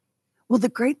onion. Well, the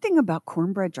great thing about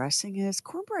cornbread dressing is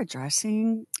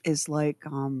like,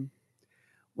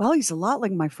 he's a lot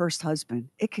like my first husband.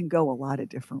 It can go a lot of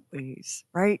different ways,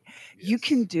 right? Yes. You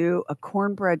can do a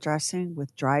cornbread dressing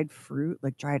with dried fruit,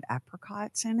 like dried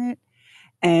apricots in it,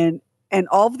 and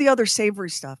all of the other savory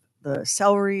stuff, the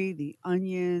celery, the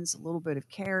onions, a little bit of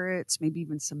carrots, maybe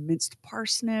even some minced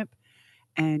parsnip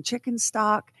and chicken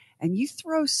stock. And you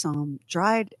throw some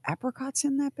dried apricots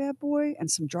in that bad boy and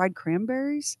some dried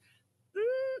cranberries.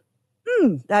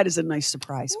 That is a nice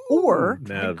surprise. Ooh, or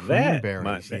now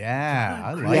cranberries. Yeah,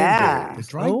 I like it. The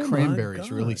dried cranberries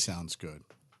really sounds good.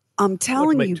 I'm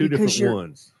telling you, because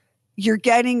you're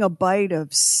getting a bite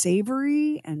of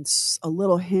savory and a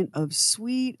little hint of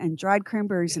sweet, and dried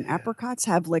cranberries and apricots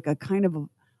have like a kind of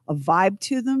a vibe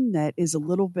to them that is a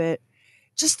little bit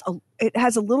it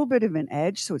has a little bit of an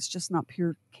edge. So it's just not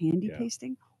pure candy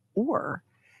tasting. Or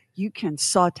you can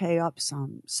saute up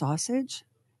some sausage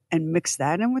and mix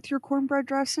that in with your cornbread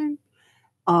dressing,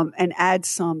 and add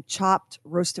some chopped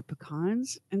roasted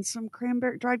pecans and some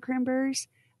dried cranberries.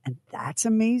 And that's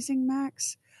amazing,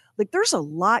 Max. Like, there's a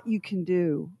lot you can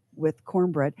do with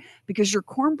cornbread because your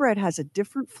cornbread has a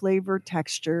different flavor,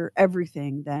 texture,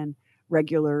 everything than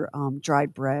regular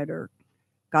dried bread, or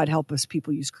God help us,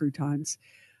 people use croutons,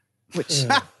 which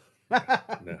No.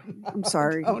 I'm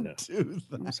sorry. Don't do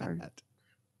that. I'm sorry.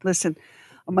 Listen,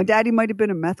 my daddy might have been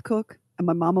a meth cook and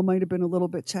my mama might have been a little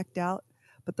bit checked out,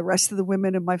 but the rest of the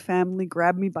women in my family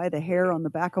grabbed me by the hair on the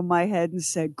back of my head and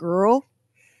said, "Girl,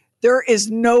 There is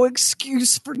no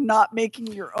excuse for not making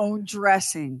your own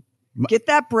dressing. Get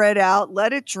that bread out,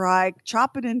 let it dry,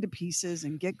 chop it into pieces,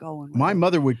 and get going with My it.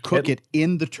 mother would cook it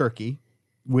in the turkey,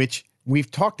 which we've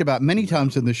talked about many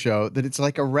times in the show, that it's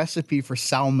like a recipe for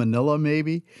salmonella,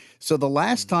 maybe. So the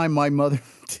last time my mother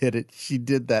did it, she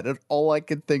did that. And all I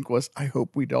could think was, I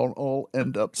hope we don't all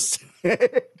end up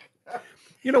sick.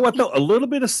 You know what, though? A little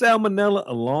bit of salmonella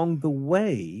along the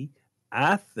way,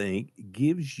 I think,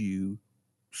 gives you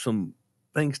some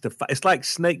things to fight. It's like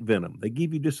snake venom. They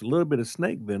give you just a little bit of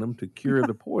snake venom to cure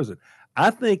the poison. I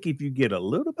think if you get a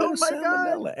little bit of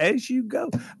salmonella as you go,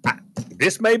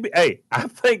 this may be, I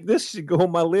think this should go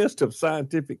on my list of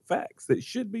scientific facts that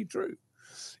should be true.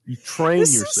 You train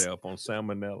yourself on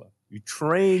salmonella. You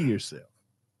train yourself.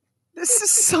 This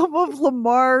is some of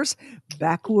Lamar's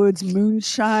backwoods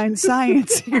moonshine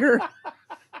science here.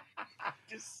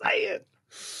 Just saying.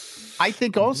 I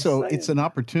think also it's an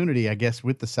opportunity, I guess,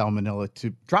 with the salmonella to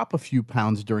drop a few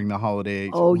pounds during the holidays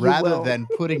rather than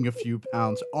putting a few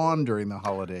pounds on during the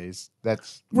holidays.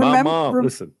 That's my mom.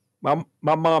 Listen, my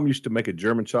mom used to make a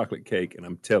German chocolate cake, and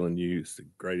I'm telling you, it's the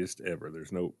greatest ever.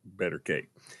 There's no better cake.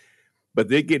 But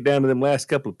they get down to them last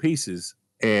couple of pieces,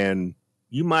 and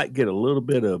you might get a little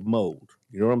bit of mold.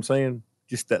 You know what I'm saying?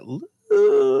 Just that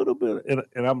little bit.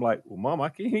 And I'm like, well, Mom, I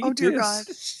can't eat dear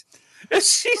this. God. And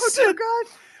she said,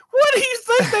 what do you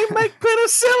think they make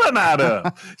penicillin out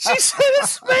of? She said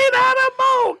it's made out of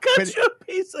mold. Cut you a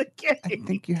piece of cake. I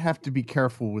think you have to be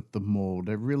careful with the mold.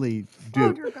 I really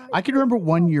do. I can remember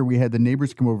one year we had the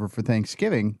neighbors come over for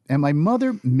Thanksgiving, and my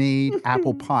mother made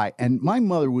apple pie. And my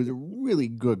mother was a really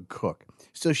good cook.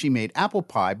 So she made apple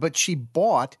pie, but she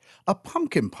bought a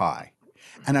pumpkin pie.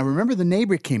 And I remember the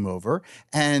neighbor came over,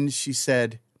 and she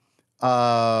said,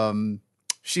 what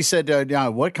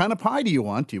kind of pie do you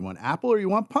want? Do you want apple or you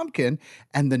want pumpkin?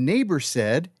 And the neighbor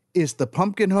said, is the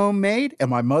pumpkin homemade? And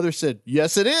my mother said,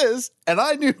 yes, it is. And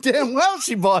I knew damn well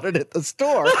she bought it at the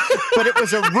store. But it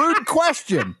was a rude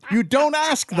question. You don't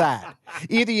ask that.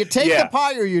 Either you take the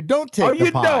pie or you don't take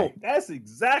the pie. Oh, you don't. That's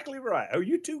exactly right. Are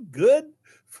you too good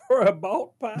for a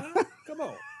bought pie? Come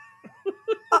on.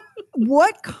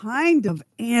 What kind of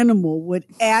animal would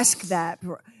ask that?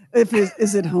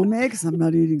 Is it homemade? Because I'm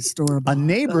not eating store-bought. A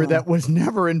neighbor that was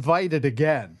never invited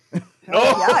again. Yeah,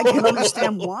 I can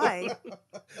understand why.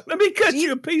 Let me cut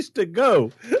you a piece to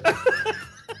go.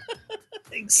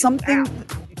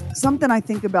 Something I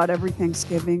think about every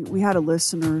Thanksgiving. We had a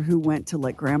listener who went to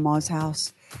like grandma's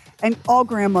house, and all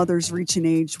grandmothers reach an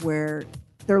age where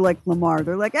they're like Lamar.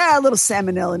 They're like, a little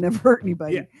salmonella never hurt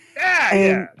anybody.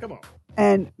 Yeah, come on.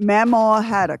 And Mamaw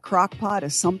had a crock pot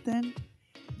of something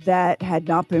that had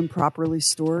not been properly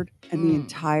stored, and the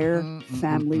entire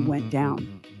family went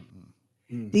down.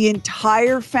 The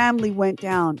entire family went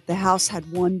down. The house had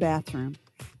one bathroom.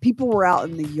 People were out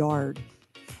in the yard.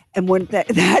 And when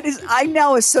that is, I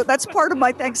know, so that's part of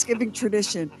my Thanksgiving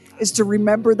tradition, is to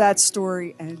remember that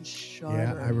story and shudder.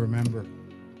 Yeah, I remember.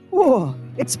 Whoa,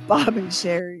 it's Bob and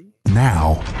Sherry.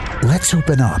 Now, let's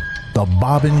open up the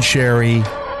Bob and Sherry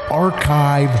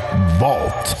Archive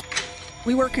Vault.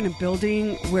 We work in a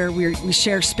building where we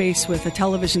share space with a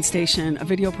television station, a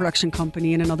video production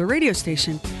company, and another radio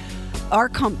station. Our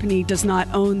company does not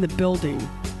own the building.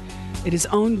 It is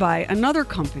owned by another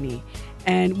company.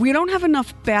 And we don't have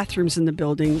enough bathrooms in the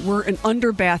building. We're an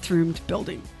under-bathroomed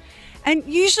building. And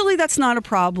usually that's not a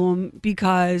problem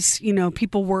because,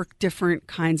 people work different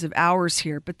kinds of hours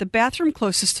here. But the bathroom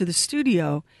closest to the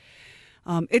studio,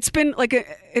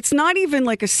 it's not even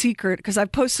like a secret because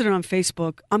I've posted it on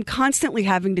Facebook. I'm constantly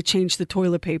having to change the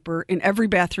toilet paper in every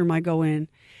bathroom I go in,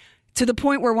 to the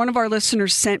point where one of our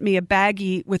listeners sent me a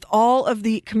baggie with all of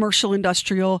the commercial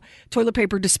industrial toilet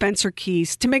paper dispenser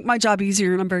keys to make my job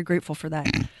easier, and I'm very grateful for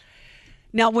that.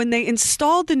 Now, when they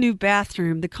installed the new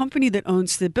bathroom, the company that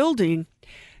owns the building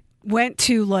went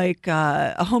to like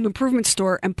a home improvement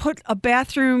store and put a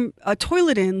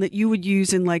toilet in that you would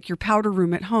use in like your powder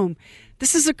room at home.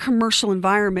 This is a commercial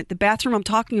environment. The bathroom I'm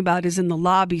talking about is in the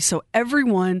lobby. So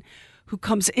everyone who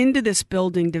comes into this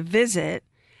building to visit,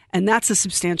 and that's a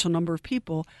substantial number of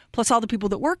people, plus all the people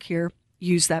that work here,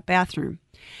 use that bathroom.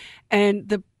 And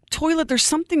the toilet, there's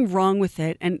something wrong with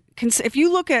it. And if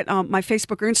you look at my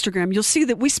Facebook or Instagram, you'll see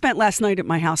that we spent last night at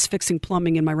my house fixing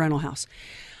plumbing in my rental house.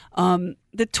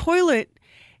 The toilet,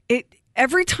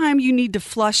 every time you need to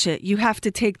flush it, you have to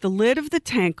take the lid of the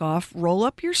tank off, roll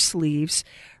up your sleeves,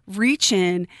 reach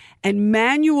in, and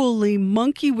manually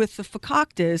monkey with the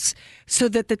fakaktas so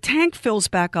that the tank fills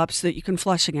back up so that you can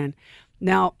flush again.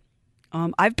 Now,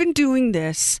 I've been doing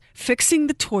this, fixing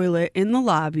the toilet in the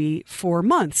lobby for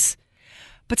months.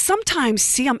 But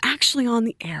sometimes, I'm actually on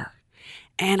the air.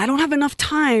 and I don't have enough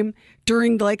time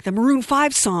during the Maroon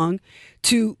 5 song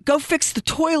to go fix the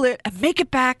toilet and make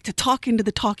it back to talk into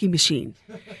the talkie machine.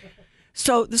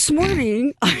 So this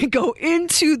morning, I go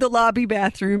into the lobby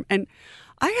bathroom, and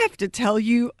I have to tell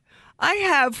you, I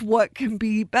have what can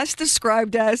be best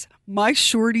described as my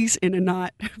shorties in a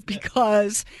knot,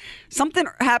 because something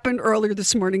happened earlier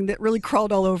this morning that really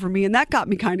crawled all over me, and that got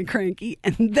me kind of cranky.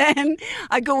 And then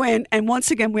I go in, and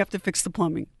once again, we have to fix the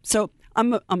plumbing. So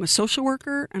I'm a social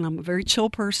worker, and I'm a very chill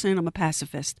person. I'm a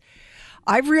pacifist.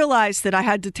 I realized that I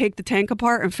had to take the tank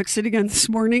apart and fix it again this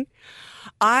morning.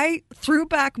 I threw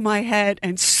back my head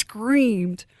and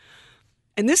screamed,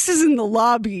 and this is in the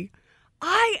lobby,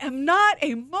 I am not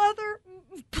a mother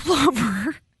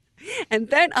plumber. And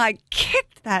then I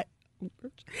kicked that.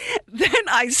 Then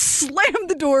I slammed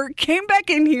the door, came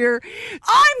back in here.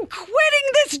 I'm quitting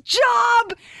this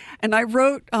job. And I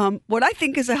wrote what I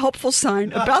think is a helpful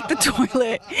sign about the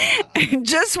toilet and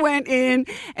just went in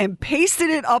and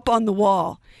pasted it up on the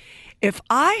wall. If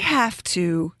I have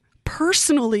to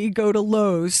personally go to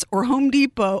Lowe's or Home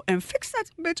Depot and fix that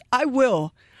bitch, I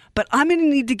will. But I'm going to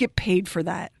need to get paid for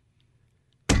that.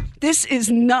 This is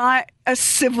not a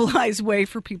civilized way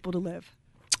for people to live.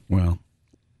 Well,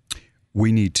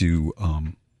 we need to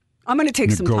I'm going to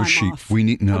take some time off. I'm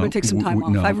going to take some time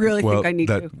off. I really think I need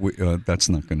to. That's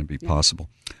not going to be possible.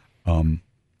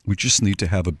 We just need to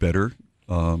have a better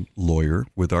lawyer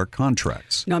with our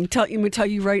contracts. No, I'm going to tell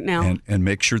you right now. And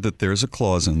make sure that there's a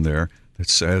clause in there that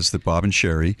says that Bob and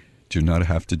Sherry do not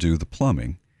have to do the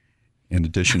plumbing in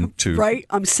addition to right.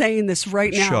 I'm saying this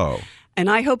right now. Show. And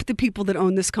I hope the people that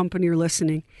own this company are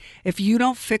listening. If you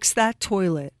don't fix that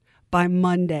toilet by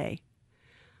Monday,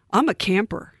 I'm a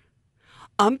camper.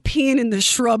 I'm peeing in the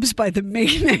shrubs by the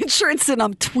main entrance and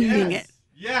I'm tweeting it.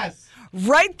 Yes.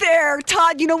 Right there.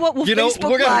 Todd, you know what? We'll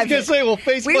Facebook Live it. We'll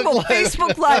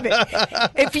Facebook Live it.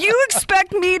 If you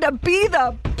expect me to be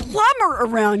the plumber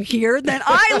around here, then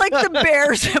I, like the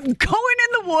Bears, am going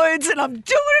in the woods and I'm doing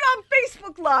it on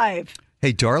Facebook Live.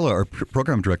 Hey, Darla, our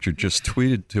program director, just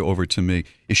tweeted over to me,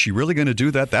 is she really going to do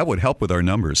that? That would help with our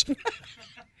numbers.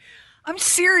 I'm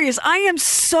serious. I am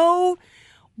so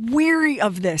weary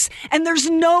of this. And there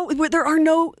are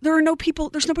no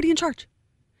people, there's nobody in charge.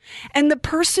 And the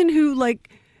person who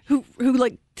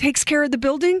takes care of the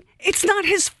building, it's not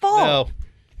his fault. No.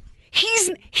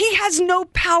 He has no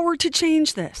power to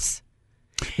change this.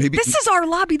 This is our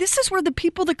lobby. This is where the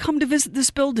people that come to visit this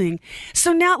building.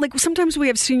 So now, sometimes we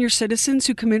have senior citizens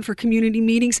who come in for community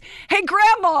meetings. Hey,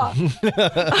 Grandma!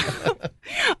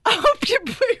 I hope you...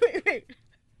 Wait.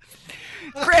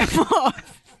 Grandma!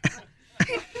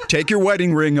 Take your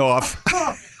wedding ring off.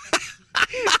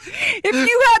 If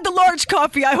you had the large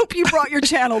coffee, I hope you brought your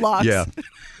channel locks. Yeah.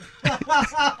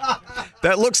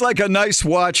 That looks like a nice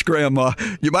watch, Grandma.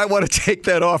 You might want to take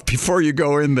that off before you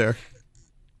go in there.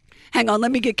 Hang on,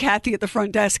 let me get Kathy at the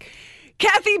front desk.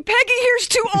 Kathy, Peggy here's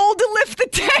too old to lift the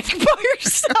tank by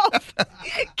herself.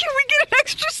 Can we get an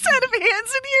extra set of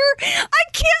hands in here? I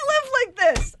can't live like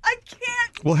this. I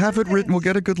can't. We'll have it written. We'll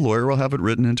get a good lawyer. We'll have it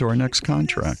written into our next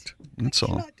contract. That's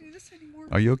all. Do this anymore.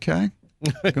 Are you okay?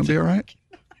 Going to be all right?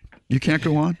 You can't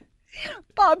go on?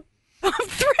 Bob, I'm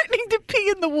threatening to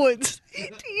pee in the woods. Do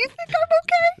you think I'm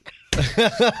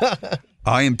okay?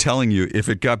 I am telling you, if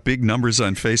it got big numbers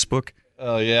on Facebook,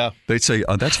 oh, yeah. they'd say,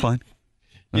 oh, that's fine.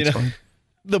 That's fine.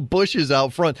 The bushes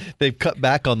out front, they've cut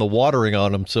back on the watering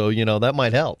on them, so, that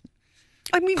might help.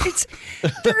 I mean, I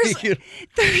am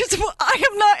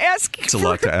not asking It's a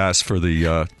lot to ask for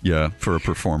for a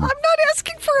performer. I'm not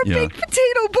asking for a baked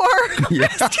potato bar.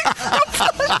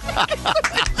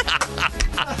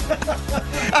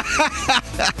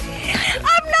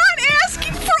 I'm not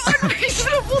asking for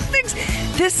unreasonable things.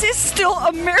 This is still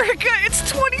America. It's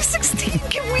 2016.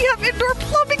 Can we have indoor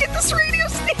plumbing at this radio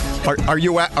station? Are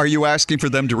you asking for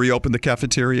them to reopen the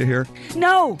cafeteria here?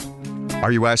 No.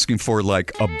 Are you asking for a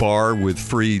bar with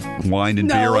free wine and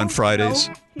beer on Fridays?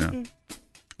 No.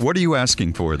 What are you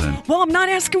asking for then? Well, I'm not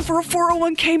asking for a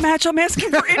 401k match. I'm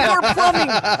asking for indoor plumbing.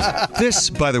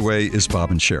 This, by the way, is Bob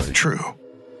and Sherry. True.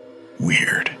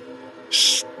 Weird.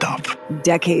 Stuff.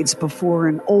 Decades before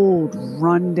an old,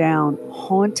 rundown,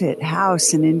 haunted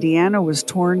house in Indiana was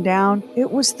torn down, it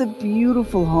was the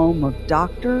beautiful home of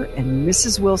Dr. and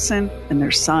Mrs. Wilson and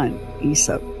their son,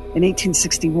 Aesop. In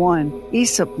 1861,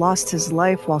 Aesop lost his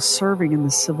life while serving in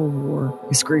the Civil War.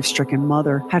 His grief-stricken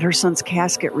mother had her son's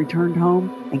casket returned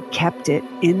home and kept it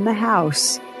in the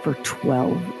house for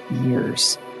 12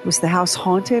 years. Was the house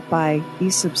haunted by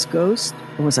Aesop's ghost,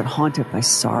 or was it haunted by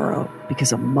sorrow?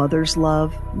 Because a mother's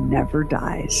love never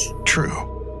dies.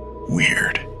 True.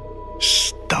 Weird.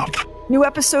 Stuff. New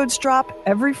episodes drop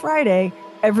every Friday.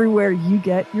 everywhere you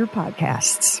get your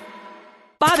podcasts.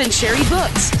 Bob and Sherry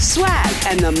books, swag,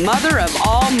 and the mother of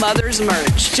all mothers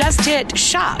merch. Just hit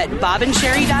shop at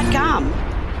bobandcherry.com.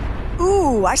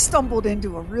 Ooh, I stumbled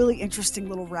into a really interesting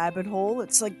little rabbit hole.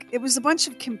 It was a bunch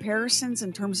of comparisons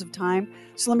in terms of time.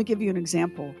 So let me give you an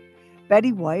example.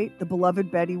 Betty White, the beloved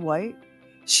Betty White,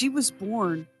 she was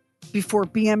born before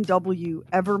BMW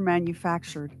ever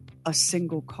manufactured a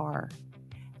single car.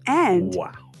 And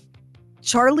wow.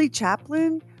 Charlie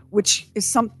Chaplin, which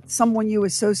is someone you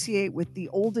associate with the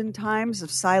olden times of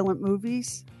silent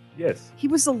movies. Yes. He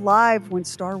was alive when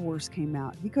Star Wars came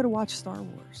out. He could have watched Star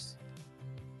Wars.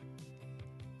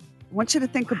 I want you to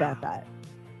think about that.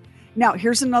 Now,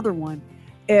 here's another one.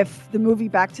 If the movie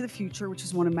Back to the Future, which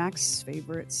is one of Max's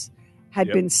favorites, had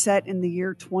been set in the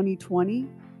year 2020,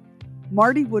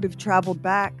 Marty would have traveled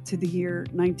back to the year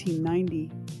 1990.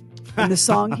 And the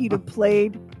song he'd have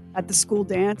played at the school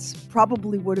dance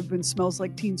probably would have been Smells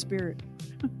Like Teen Spirit.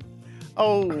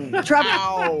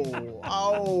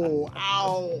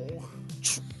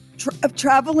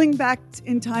 Traveling back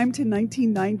in time to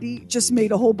 1990 just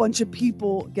made a whole bunch of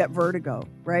people get vertigo,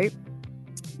 right?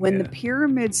 When the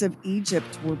pyramids of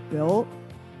Egypt were built,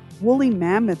 woolly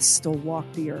mammoths still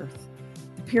walked the earth.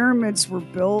 The pyramids were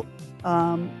built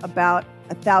about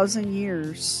 1,000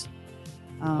 years.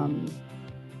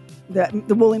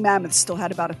 The woolly mammoths still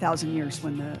had about 1,000 years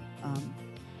when the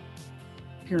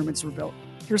pyramids were built.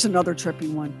 Here's another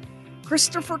trippy one.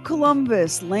 Christopher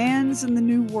Columbus lands in the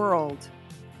New World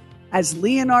as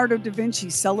Leonardo da Vinci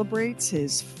celebrates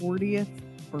his 40th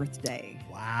birthday.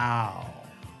 Wow.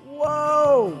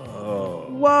 Whoa.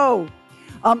 Whoa.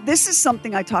 This is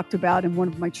something I talked about in one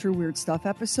of my True Weird Stuff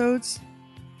episodes.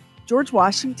 George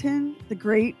Washington, the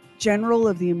great general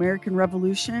of the American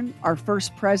Revolution, our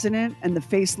first president and the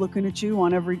face looking at you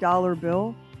on every dollar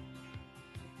bill,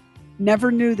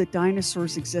 never knew that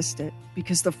dinosaurs existed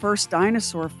because the first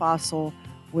dinosaur fossil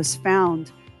was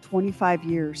found 25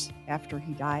 years after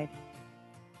he died.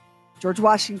 George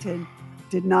Washington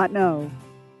did not know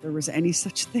there was any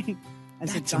such thing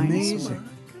as a dinosaur. Amazing.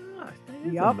 Gosh, that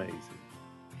is Yep. amazing.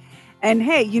 And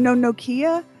hey, you know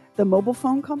Nokia, the mobile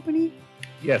phone company?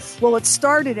 Yes. Well, it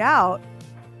started out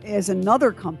as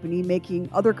another company making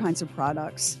other kinds of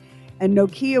products. And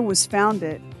Nokia was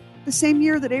founded the same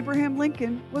year that Abraham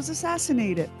Lincoln was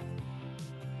assassinated.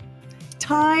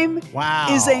 Time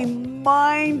is a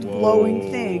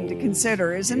mind-blowing thing to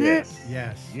consider, isn't it?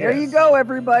 Yes. There you go,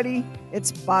 everybody.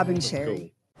 It's Bob and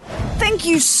Sherry. Thank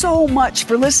you so much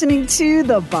for listening to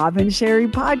the Bob and Sherry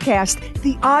podcast,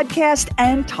 the Oddcast,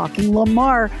 and Talking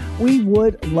Lamar. We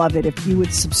would love it if you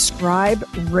would subscribe,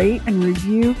 rate, and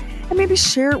review, and maybe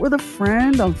share it with a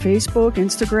friend on Facebook,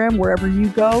 Instagram, wherever you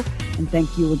go. And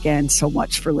thank you again so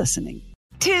much for listening.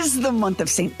 'Tis the month of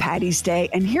St. Paddy's Day,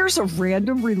 and here's a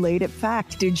random related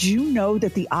fact. Did you know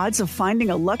that the odds of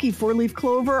finding a lucky four-leaf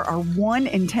clover are 1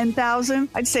 in 10,000?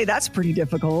 I'd say that's pretty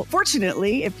difficult.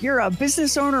 Fortunately, if you're a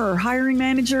business owner or hiring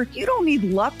manager, you don't need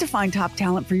luck to find top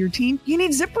talent for your team. You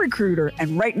need ZipRecruiter,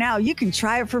 and right now you can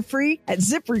try it for free at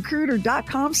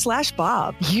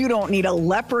ZipRecruiter.com/Bob. You don't need a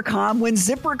leprechaun when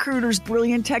ZipRecruiter's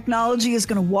brilliant technology is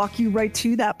going to walk you right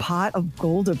to that pot of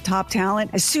gold of top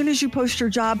talent. As soon as you post your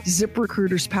job,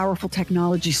 ZipRecruiter's powerful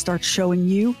technology starts showing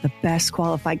you the best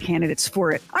qualified candidates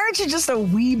for it. Aren't you just a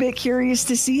wee bit curious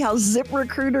to see how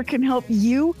ZipRecruiter can help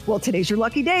you? Well, today's your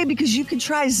lucky day because you can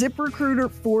try ZipRecruiter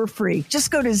for free.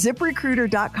 Just go to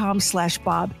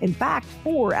ZipRecruiter.com/Bob. In fact,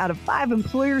 4 out of 5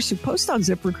 employers who post on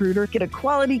ZipRecruiter get a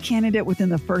quality candidate within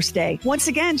the first day. Once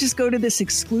again, just go to this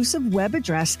exclusive web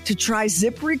address to try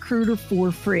ZipRecruiter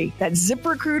for free. That's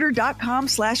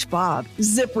ZipRecruiter.com/Bob.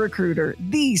 ZipRecruiter,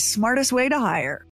 the smartest way to hire.